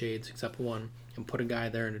all the shades except one, and put a guy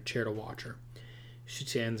there in a chair to watch her. She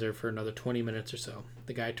stands there for another 20 minutes or so.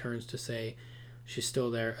 The guy turns to say she's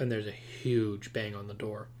still there, and there's a huge bang on the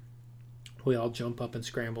door. We all jump up and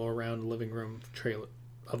scramble around the living room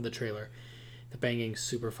of the trailer. The banging's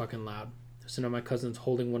super fucking loud. So now my cousin's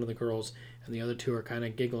holding one of the girls, and the other two are kind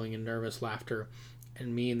of giggling in nervous laughter,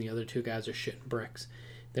 and me and the other two guys are shitting bricks.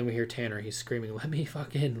 Then we hear Tanner. He's screaming, "Let me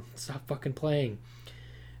fucking stop fucking playing."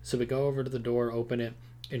 So we go over to the door, open it,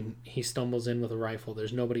 and he stumbles in with a rifle.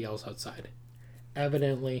 There's nobody else outside.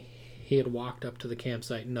 Evidently, he had walked up to the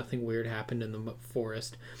campsite. Nothing weird happened in the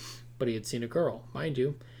forest, but he had seen a girl. Mind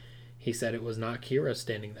you, he said it was not Kira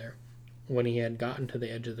standing there. When he had gotten to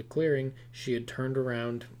the edge of the clearing, she had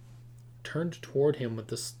turned toward him with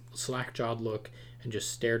this slack-jawed look and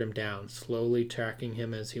just stared him down, slowly tracking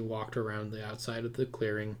him as he walked around the outside of the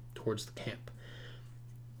clearing towards the camp.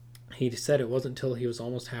 He said it wasn't until he was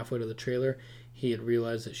almost halfway to the trailer he had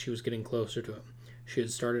realized that she was getting closer to him. She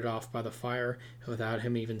had started off by the fire, and without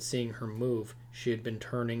him even seeing her move, she had been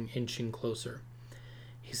turning, inching closer.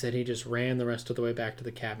 He said he just ran the rest of the way back to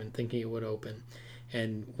the cabin, thinking it would open.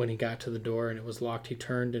 And when he got to the door and it was locked, he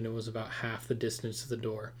turned and it was about half the distance to the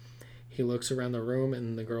door. He looks around the room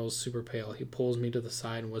and the girl's super pale. He pulls me to the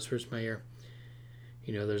side and whispers in my ear,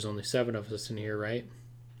 "You know there's only 7 of us in here, right?"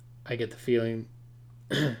 I get the feeling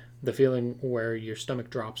where your stomach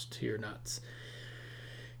drops to your nuts.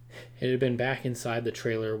 It had been back inside the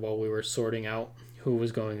trailer while we were sorting out who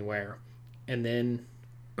was going where. And then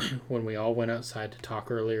when we all went outside to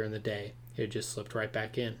talk earlier in the day, it had just slipped right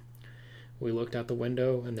back in. We looked out the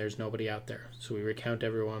window and there's nobody out there. So we recount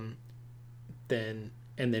everyone. Then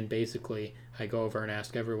basically I go over and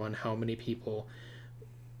ask everyone how many people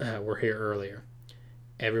were here earlier.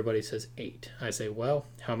 Everybody says 8. I say, well,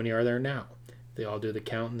 how many are there now? They all do the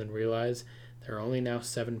count and then realize there are only now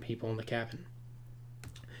 7 people in the cabin.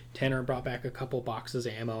 Tanner brought back a couple boxes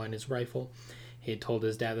of ammo and his rifle. He had told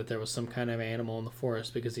his dad that there was some kind of animal in the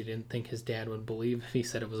forest because he didn't think his dad would believe if he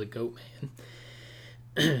said it was a goat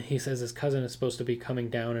man. He says his cousin is supposed to be coming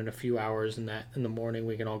down in a few hours and that in the morning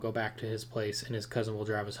we can all go back to his place and his cousin will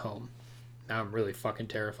drive us home. Now I'm really fucking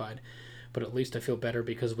terrified. But at least I feel better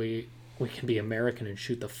because we can be American and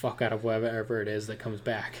shoot the fuck out of whatever it is that comes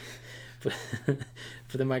back. But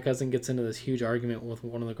then my cousin gets into this huge argument with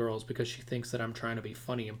one of the girls because she thinks that I'm trying to be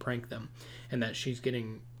funny and prank them and that she's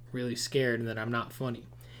getting really scared and that I'm not funny.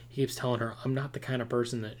 He keeps telling her I'm not the kind of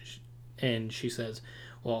person that and she says,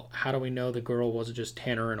 well, how do we know the girl wasn't just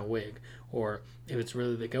Tanner in a wig? Or if it's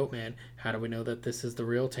really the goat man, how do we know that this is the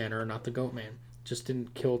real Tanner and not the goat man? Just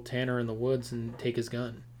didn't kill Tanner in the woods and take his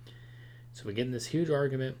gun. So we get in this huge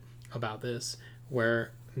argument about this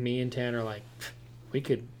where me and Tanner are like, we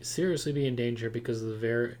could seriously be in danger because of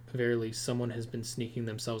the very least someone has been sneaking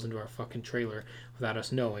themselves into our fucking trailer without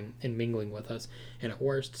us knowing and mingling with us, and at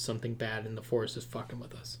worst something bad in the forest is fucking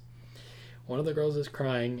with us. One of the girls is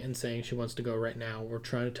crying and saying she wants to go right now. We're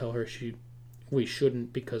trying to tell her we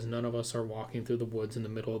shouldn't because none of us are walking through the woods in the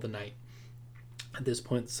middle of the night. At this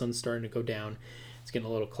point the sun's starting to go down. It's getting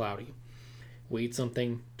a little cloudy. We eat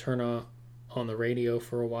something, turn on the radio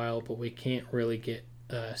for a while, but we can't really get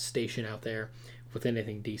a station out there with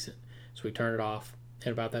anything decent. So we turn it off,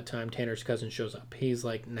 and about that time Tanner's cousin shows up. He's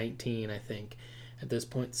like 19, I think. At this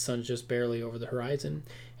point the sun's just barely over the horizon,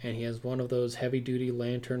 and he has one of those heavy-duty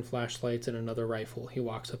lantern flashlights and another rifle. He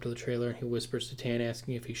walks up to the trailer and he whispers to Tan,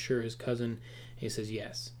 asking if he's sure his cousin, and he says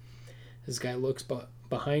yes. This guy looks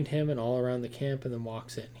behind him and all around the camp and then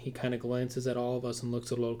walks in. He kind of glances at all of us and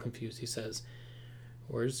looks a little confused. He says,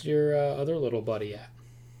 Where's your other little buddy at?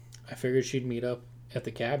 I figured she'd meet up at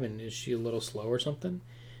the cabin. Is she a little slow or something?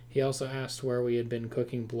 He also asked where we had been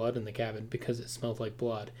cooking blood in the cabin because it smelled like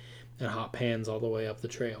blood and hot pans all the way up the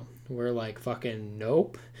trail. We're like, fucking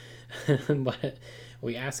nope. But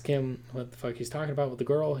we asked him what the fuck he's talking about with the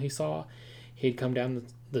girl he saw. He'd come down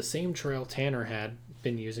the same trail Tanner had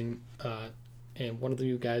been using, and one of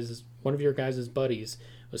your guys' buddies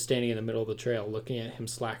was standing in the middle of the trail looking at him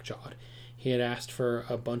slack-jawed. He had asked for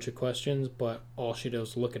a bunch of questions, but all she did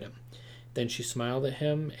was look at him. Then she smiled at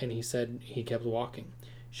him, and he said he kept walking.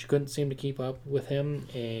 She couldn't seem to keep up with him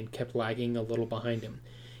and kept lagging a little behind him.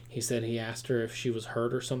 He said he asked her if she was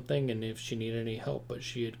hurt or something and if she needed any help, but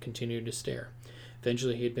she had continued to stare.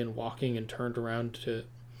 Eventually he had been walking and turned around to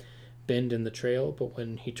bend in the trail, but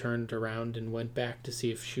when he turned around and went back to see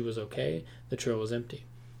if she was okay, the trail was empty.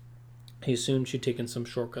 He assumed she'd taken some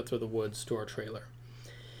shortcut through the woods to our trailer.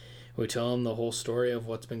 We tell him the whole story of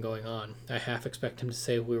what's been going on. I half expect him to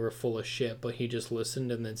say we were full of shit, but he just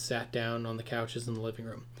listened and then sat down on the couches in the living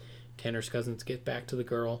room. Tanner's cousins get back to the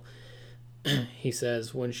girl. He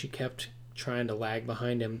says when she kept trying to lag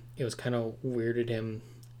behind him, it was kind of weirding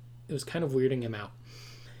him out.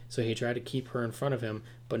 So he tried to keep her in front of him,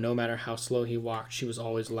 but no matter how slow he walked, she was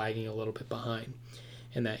always lagging a little bit behind.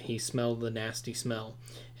 And that he smelled the nasty smell,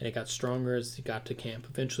 and it got stronger as he got to camp.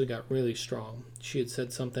 Eventually got really strong. She had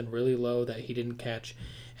said something really low that he didn't catch,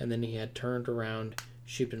 and then he had turned around.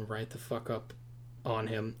 She'd been right the fuck up on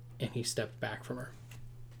him, and he stepped back from her.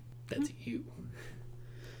 That's you.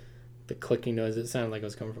 The clicking noise, it sounded like it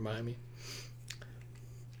was coming from behind me.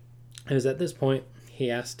 It was at this point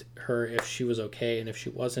he asked her if she was okay, and if she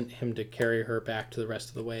wasn't, him to carry her back to the rest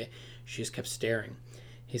of the way. She just kept staring.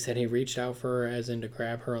 He said he reached out for her as in to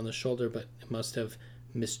grab her on the shoulder, but must have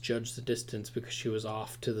misjudged the distance because she was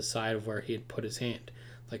off to the side of where he had put his hand,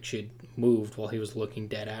 like she had moved while he was looking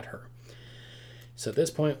dead at her. So at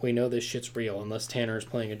this point, we know this shit's real, unless Tanner is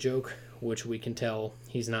playing a joke, which we can tell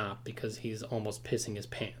he's not because he's almost pissing his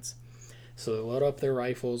pants. So they load up their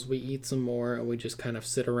rifles, we eat some more, and we just kind of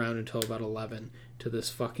sit around until about 11. To this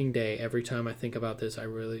fucking day, every time I think about this, I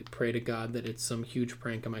really pray to God that it's some huge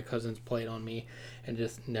prank and my cousins played on me and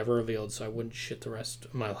just never revealed so I wouldn't shit the rest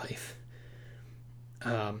of my life.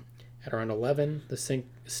 At around 11, the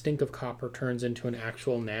stink of copper turns into an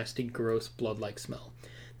actual nasty, gross, blood-like smell.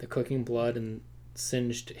 The cooking blood and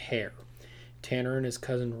singed hair. Tanner and his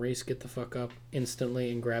cousin Reese get the fuck up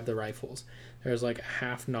instantly and grab the rifles. There's like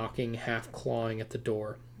half knocking, half clawing at the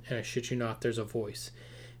door, and I shit you not, there's a voice.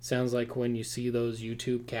 It sounds like when you see those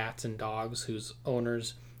YouTube cats and dogs whose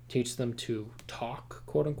owners teach them to talk,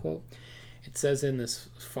 quote unquote. It says in this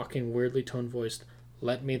fucking weirdly toned voice,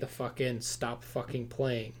 "Let me the fuck in, stop fucking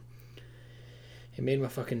playing." It made my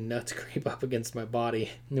fucking nuts creep up against my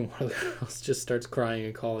body, and one of the girls just starts crying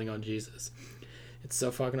and calling on Jesus. It's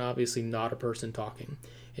so fucking obviously not a person talking.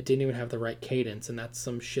 It didn't even have the right cadence, and that's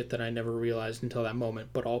some shit that I never realized until that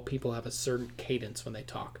moment, but all people have a certain cadence when they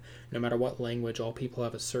talk. No matter what language, all people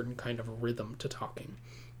have a certain kind of rhythm to talking.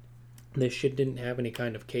 This shit didn't have any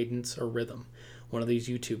kind of cadence or rhythm. One of these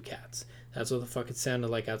YouTube cats. That's what the fuck it sounded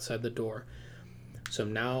like outside the door. So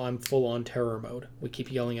now I'm full on terror mode. We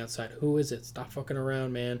keep yelling outside, "Who is it? Stop fucking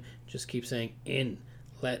around, man." Just keep saying, "In.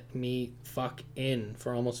 Let me fuck in,"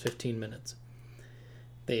 for almost 15 minutes.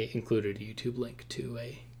 They included a YouTube link to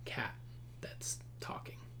a cat that's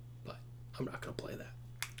talking, but I'm not going to play that.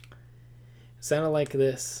 It sounded like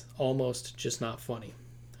this, almost just not funny.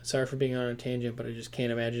 Sorry for being on a tangent, but I just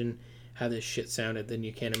can't imagine how this shit sounded. Then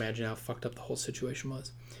you can't imagine how fucked up the whole situation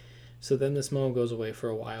was. So then the smell goes away for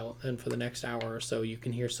a while, and for the next hour or so, you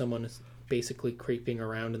can hear someone basically creeping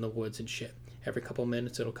around in the woods and shit. Every couple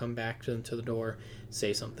minutes, it'll come back to the door,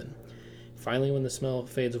 say something. Finally, when the smell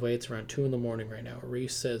fades away, it's around 2 in the morning right now.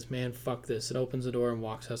 Reese says, "Man, fuck this," and opens the door and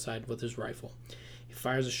walks outside with his rifle. He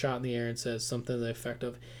fires a shot in the air and says something to the effect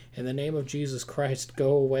of, "In the name of Jesus Christ,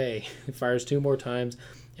 go away." He fires 2 more times,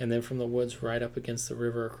 and then from the woods right up against the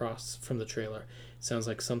river across from the trailer, it sounds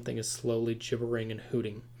like something is slowly gibbering and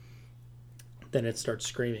hooting. Then it starts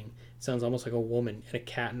screaming. It sounds almost like a woman and a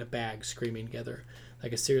cat in a bag screaming together.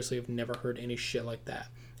 Like I seriously have never heard any shit like that.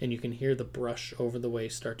 And you can hear the brush over the way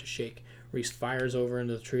start to shake. Reese fires over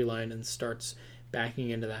into the tree line and starts backing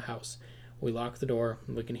into the house. We lock the door,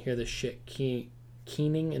 and we can hear the shit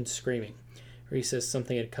keening and screaming. Reese says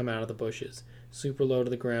something had come out of the bushes, super low to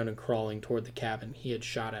the ground and crawling toward the cabin. He had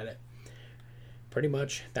shot at it. Pretty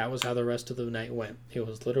much, that was how the rest of the night went. It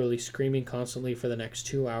was literally screaming constantly for the next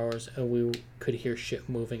 2 hours, and we could hear shit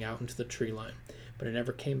moving out into the tree line. But it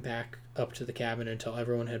never came back up to the cabin until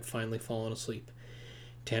everyone had finally fallen asleep.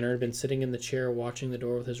 Tanner had been sitting in the chair watching the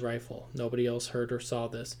door with his rifle. Nobody else heard or saw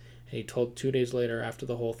this, and he told 2 days later after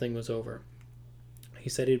the whole thing was over. He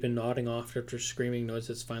said he'd been nodding off after screaming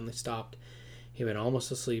noises finally stopped. He'd been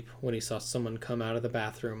almost asleep when he saw someone come out of the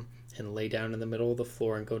bathroom and lay down in the middle of the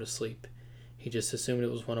floor and go to sleep. He just assumed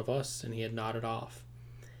it was one of us, and he had nodded off.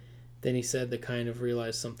 Then he said that kind of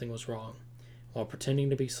realized something was wrong. While pretending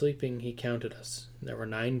to be sleeping, he counted us. There were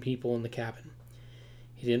 9 people in the cabin.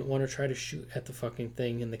 He didn't want to try to shoot at the fucking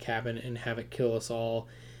thing in the cabin and have it kill us all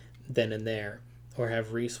then and there, or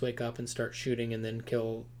have Reese wake up and start shooting and then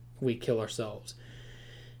we kill ourselves.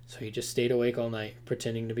 So he just stayed awake all night,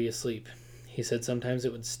 pretending to be asleep. He said sometimes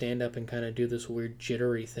it would stand up and kind of do this weird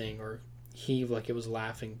jittery thing, or heave like it was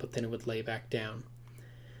laughing, but then it would lay back down.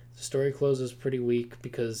 The story closes pretty weak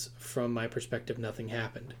because, from my perspective, nothing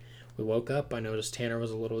happened. We woke up, I noticed Tanner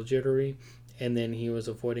was a little jittery, and then he was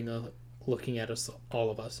avoiding looking at us,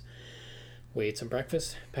 all of us. We ate some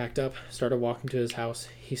breakfast, packed up, started walking to his house.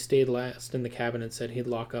 He stayed last in the cabin and said he'd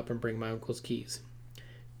lock up and bring my uncle's keys.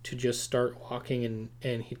 To just start walking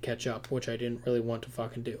and he'd catch up, which I didn't really want to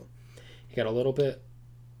fucking do. He got a little bit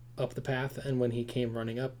up the path, and when he came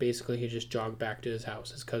running up, basically he just jogged back to his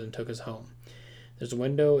house. His cousin took us home. There's a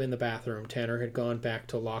window in the bathroom. Tanner had gone back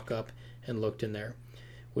to lock up and looked in there.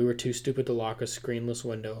 We were too stupid to lock a screenless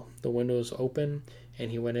window. The window was open,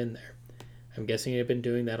 and he went in there. I'm guessing he had been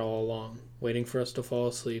doing that all along, waiting for us to fall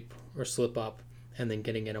asleep or slip up, and then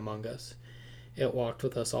getting in among us. It walked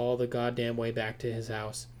with us all the goddamn way back to his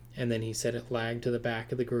house, and then he said it lagged to the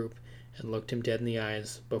back of the group and looked him dead in the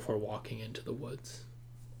eyes before walking into the woods.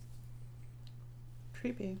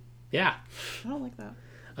 Creepy. Yeah. I don't like that.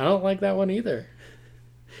 I don't like that one either.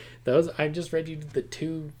 I just read you the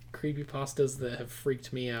 2 creepypastas that have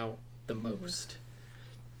freaked me out the most.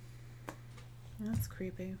 That's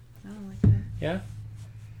creepy. I don't like that. Yeah?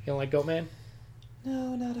 You don't like Goatman?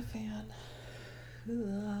 No, not a fan.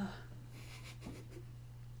 Ugh.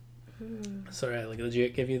 Sorry, I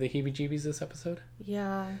legit give you the heebie-jeebies this episode?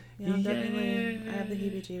 Yeah, definitely. I have the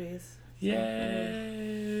heebie-jeebies.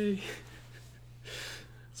 Yay!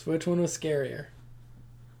 So which one was scarier?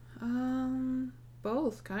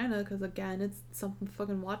 Both, kind of, because again, it's something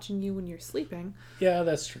fucking watching you when you're sleeping. Yeah,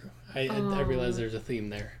 that's true. I realize there's a theme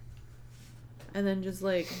there. And then just,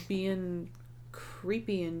 like, being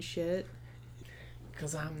creepy and shit.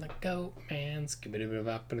 Because I'm the goat man.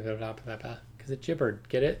 Because it gibbered.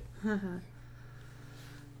 Get it?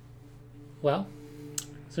 Well,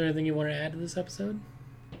 is there anything you want to add to this episode?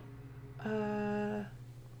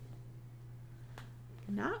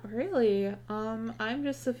 Not really. I'm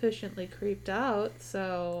just sufficiently creeped out,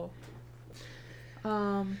 so...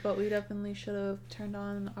 but we definitely should have turned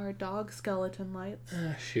on our dog skeleton lights.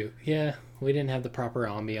 Shoot. Yeah, we didn't have the proper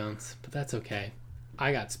ambiance, but that's okay.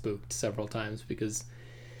 I got spooked several times because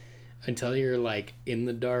until you're, like, in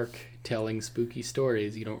the dark telling spooky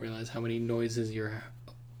stories, you don't realize how many noises your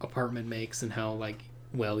apartment makes and how, like,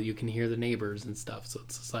 well, you can hear the neighbors and stuff. So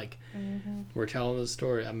it's just like, we're telling the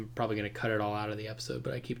story. I'm probably going to cut it all out of the episode,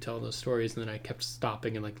 but I keep telling those stories, and then I kept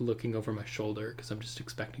stopping and, like, looking over my shoulder because I'm just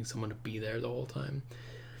expecting someone to be there the whole time.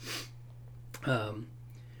 But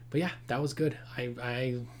yeah, that was good.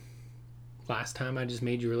 I last time I just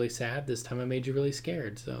made you really sad. This time I made you really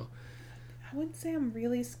scared, so... I wouldn't say I'm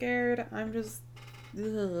really scared. I'm just...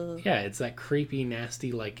 Ugh. Yeah, it's that creepy,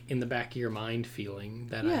 nasty, like, in the back of your mind feeling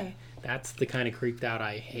that that's the kind of creeped out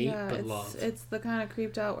I hate but love. It's the kind of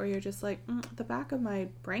creeped out where you're just like, the back of my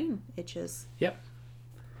brain itches. Yep.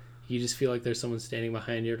 You just feel like there's someone standing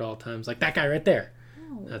behind you at all times. Like, that guy right there.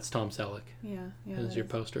 Oh. That's Tom Selleck. Yeah. That's your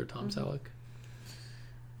poster, Tom Selleck.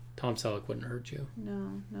 Tom Selleck wouldn't hurt you.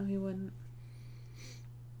 No, he wouldn't.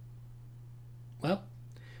 Well,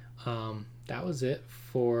 that was it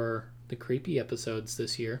for the creepy episodes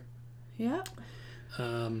this year. Yeah.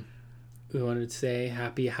 We wanted to say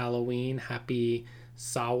happy Halloween, happy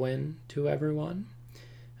Samhain to everyone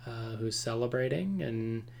who's celebrating,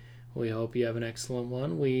 and we hope you have an excellent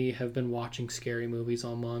one. We have been watching scary movies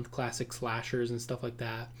all month, classic slashers and stuff like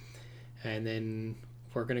that, and then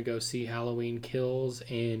we're going to go see Halloween Kills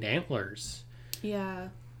and Antlers. Yeah.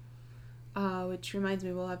 Which reminds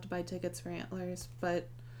me, we'll have to buy tickets for Antlers, but...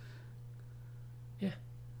 Yeah.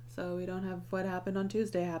 So we don't have what happened on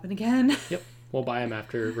Tuesday happen again. Yep. We'll buy them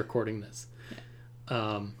after recording this.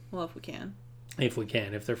 Yeah. Well, if we can.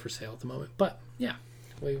 If they're for sale at the moment. But, yeah.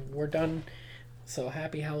 We're done. So,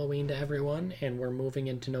 happy Halloween to everyone. And we're moving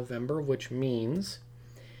into November, which means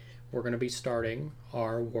we're going to be starting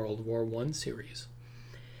our World War I series.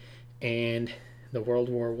 And the World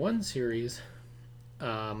War I series,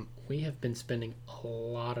 we have been spending a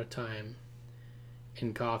lot of time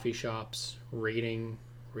in coffee shops reading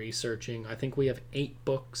researching. I think we have 8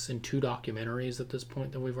 books and 2 documentaries at this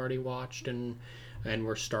point that we've already watched, and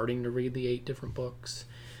we're starting to read the 8 different books.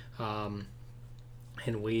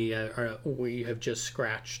 And we have just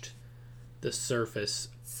scratched the surface.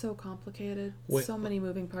 So complicated. We- so many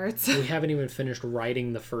moving parts. We haven't even finished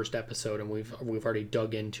writing the first episode, and we've already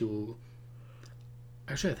dug into.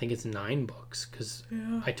 Actually, I think it's 9 books, because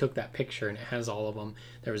Yeah. I took that picture and it has all of them.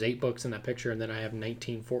 There was 8 books in that picture, and then I have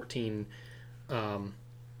 1914,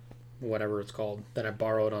 whatever it's called, that I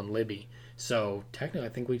borrowed on Libby. So technically, I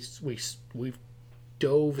think we've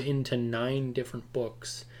dove into 9 different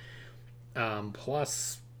books,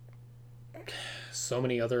 plus so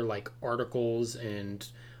many other like articles and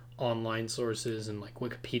online sources and like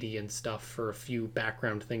Wikipedia and stuff for a few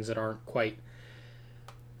background things that aren't quite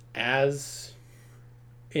as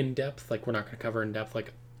in depth. Like, we're not going to cover in depth.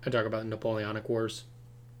 Like, I talk about Napoleonic Wars.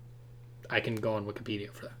 I can go on Wikipedia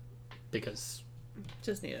for that, because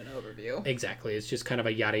Just need an overview. exactly, it's just kind of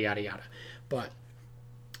a yada yada yada. But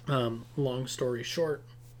long story short,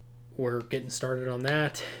 we're getting started on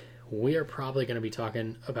that. We are probably going to be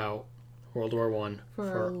talking about World War One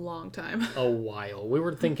For a long time. a while. We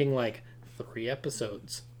were thinking like 3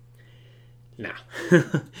 episodes. Nah.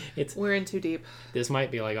 We're in too deep. This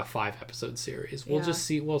might be like a 5-episode series. We'll Yeah. just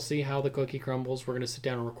see. We'll see how the cookie crumbles. We're going to sit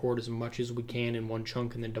down and record as much as we can in one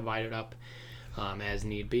chunk and then divide it up as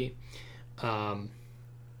need be. But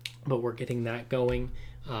we're getting that going.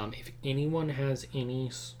 If anyone has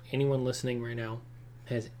anyone listening right now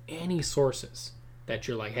has any sources that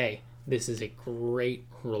you're like, hey, this is a great,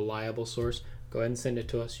 reliable source, go ahead and send it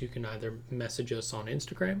to us. You can either message us on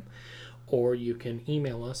Instagram, or you can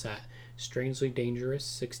email us at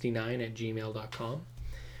strangelydangerous69@gmail.com.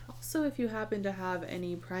 Also, if you happen to have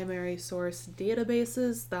any primary source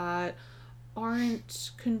databases that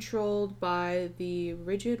aren't controlled by the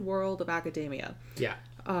rigid world of academia. Yeah.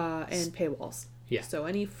 And paywalls. Yeah. So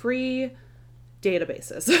any free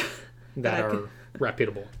databases That I are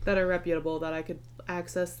reputable. that are reputable that I could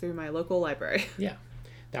access through my local library. Yeah.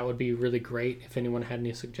 That would be really great if anyone had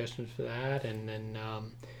any suggestions for that, and then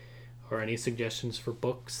or any suggestions for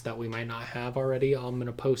books that we might not have already. I'm going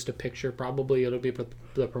to post a picture. Probably it'll be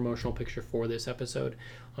the promotional picture for this episode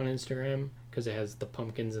on Instagram, because it has the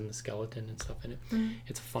pumpkins and the skeleton and stuff in it. Mm-hmm.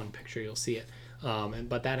 It's a fun picture. You'll see it.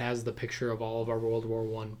 But that has the picture of all of our World War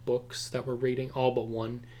One books that we're reading, all but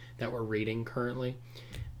one that we're reading currently.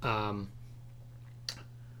 So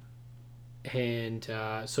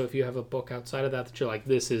if you have a book outside of that you're like,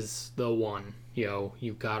 this is the one,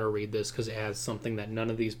 you gotta read this because it has something that none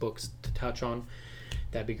of these books to touch on,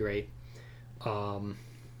 that'd be great. And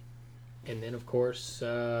then of course,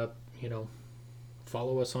 follow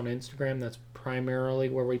us on Instagram. That's primarily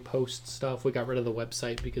where we post stuff. We got rid of the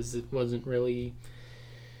website because it wasn't really,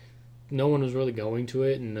 no one was really going to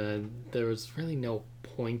it, and there was really no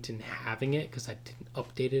point in having it because I didn't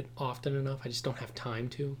update it often enough. I just don't have time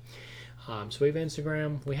to. So we have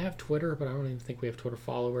Instagram, we have Twitter, but I don't even think we have Twitter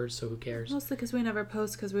followers, so who cares? Mostly because we never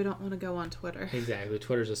post because we don't want to go on Twitter. Exactly,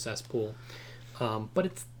 Twitter's a cesspool. But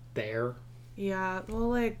it's there. Yeah, well,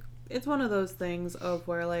 like, it's one of those things of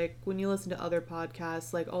where, like, when you listen to other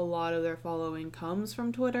podcasts, like, a lot of their following comes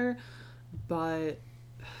from Twitter, but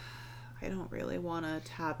I don't really want to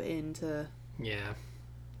tap into Yeah.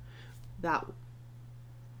 that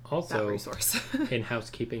Also, resource. in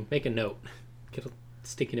housekeeping, make a note. Get a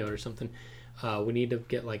sticky note or something. We need to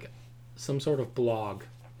get, like, some sort of blog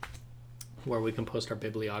where we can post our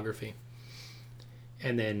bibliography.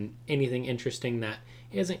 And then anything interesting that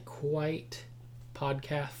isn't quite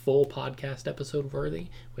full podcast episode worthy,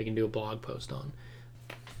 we can do a blog post on.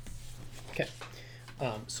 Okay.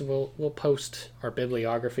 So we'll post our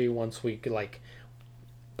bibliography once we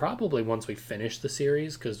probably once we finish the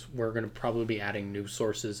series, because we're going to probably be adding new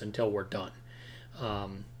sources until we're done.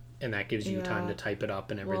 And that gives you time to type it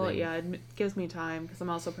up and everything. Well, yeah, it gives me time because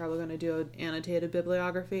I'm also probably going to do an annotated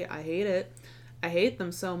bibliography. I hate it. I hate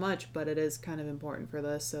them so much, but it is kind of important for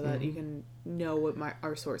this so that you can know what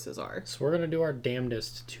our sources are. So we're going to do our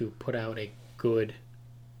damnedest to put out a good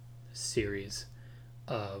series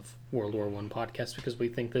of World War I podcasts, because we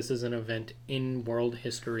think this is an event in world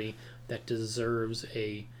history that deserves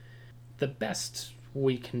the best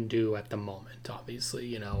we can do at the moment.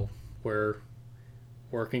 Obviously, we're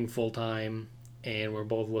working full-time and we're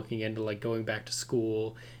both looking into going back to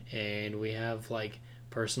school, and we have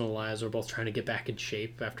personal lives. We're both trying to get back in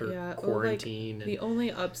shape after quarantine. The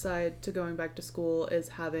only upside to going back to school is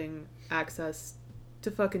having access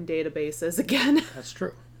to fucking databases again. That's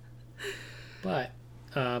true. But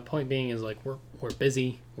point being is we're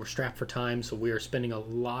busy, we're strapped for time, so we are spending a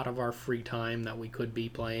lot of our free time that we could be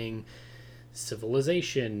playing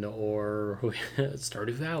Civilization or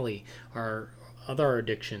Stardew Valley, or other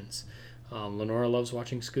addictions. Lenora loves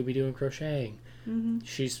watching Scooby-Doo and crocheting. Mm-hmm.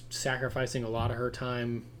 She's sacrificing a lot of her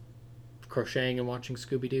time crocheting and watching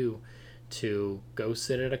Scooby-Doo to go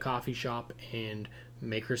sit at a coffee shop and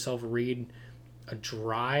make herself read a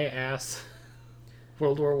dry-ass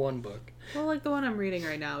World War I book. Well, like the one I'm reading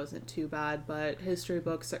right now isn't too bad, but history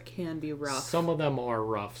books can be rough. Some of them are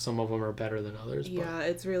rough. Some of them are better than others. Yeah,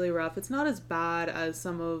 it's really rough. It's not as bad as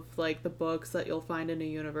some of like the books that you'll find in a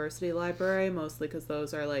university library, mostly because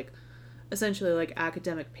those are like essentially like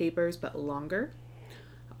academic papers but longer.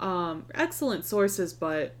 Excellent sources,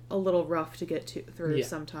 but a little rough to get through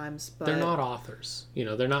sometimes. But they're not authors.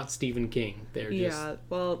 They're not Stephen King. They're just... Yeah,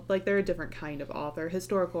 well, like they're a different kind of author.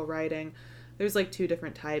 Historical writing, there's like two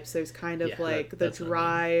different types. There's kind of the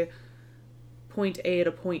dry point A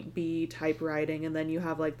to point B type writing, and then you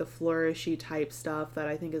have like the flourishy type stuff that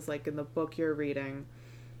I think is like in the book you're reading.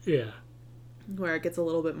 Yeah. Where it gets a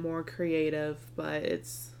little bit more creative, but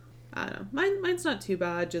it's... I don't know. Mine's not too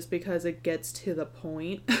bad just because it gets to the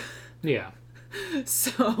point. Yeah.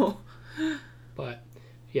 So. But,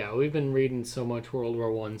 yeah, we've been reading so much World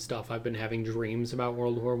War I stuff. I've been having dreams about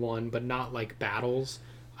World War I, but not like battles.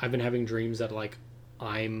 I've been having dreams that like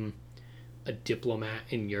I'm a diplomat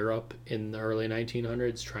in Europe in the early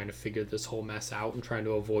 1900s trying to figure this whole mess out and trying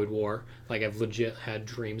to avoid war. Like I've legit had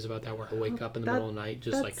dreams about that where I wake up in the middle of the night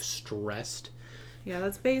just like stressed. Yeah,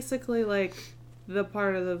 that's basically like the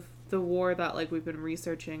part of the war that like we've been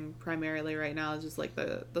researching primarily right now is just like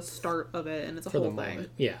the start of it, and it's a whole thing. Moment.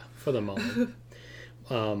 Yeah, for the moment.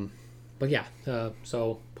 But yeah,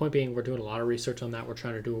 so point being, we're doing a lot of research on that. We're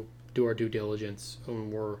trying to do our due diligence,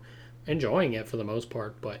 and we're enjoying it for the most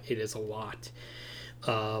part, but it is a lot.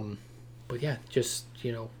 But yeah, just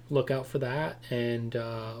look out for that, and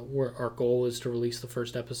our goal is to release the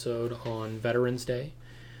first episode on Veterans Day,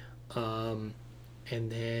 and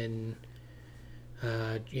then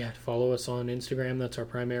follow us on Instagram. That's our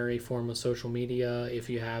primary form of social media. If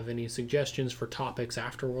you have any suggestions for topics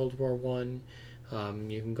after World War I,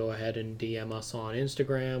 you can go ahead and DM us on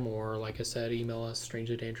Instagram, or like I said, email us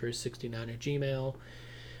strangelydangerous69@gmail.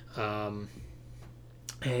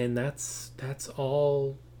 And that's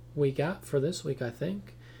all we got for this week, I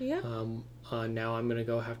think. Yeah. Now I'm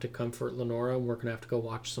gonna have to comfort Lenora. We're gonna have to go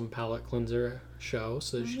watch some palate cleanser show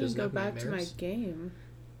so that she doesn't have nightmares. Go back to my game.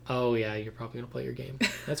 Oh yeah, you're probably gonna play your game.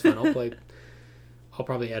 That's fine. I'll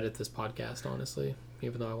probably edit this podcast, honestly,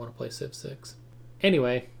 even though I want to play Civ 6.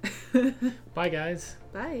 Anyway, bye guys.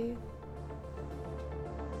 Bye.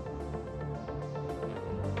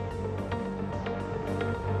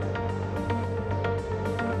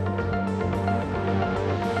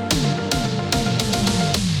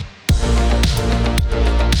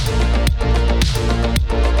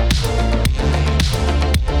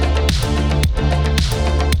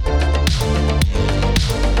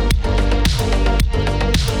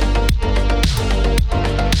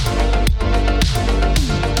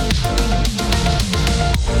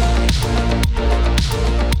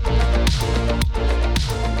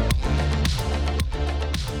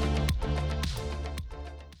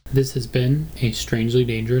 This has been a Strangely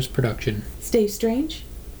Dangerous production. Stay strange,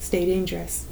 stay dangerous.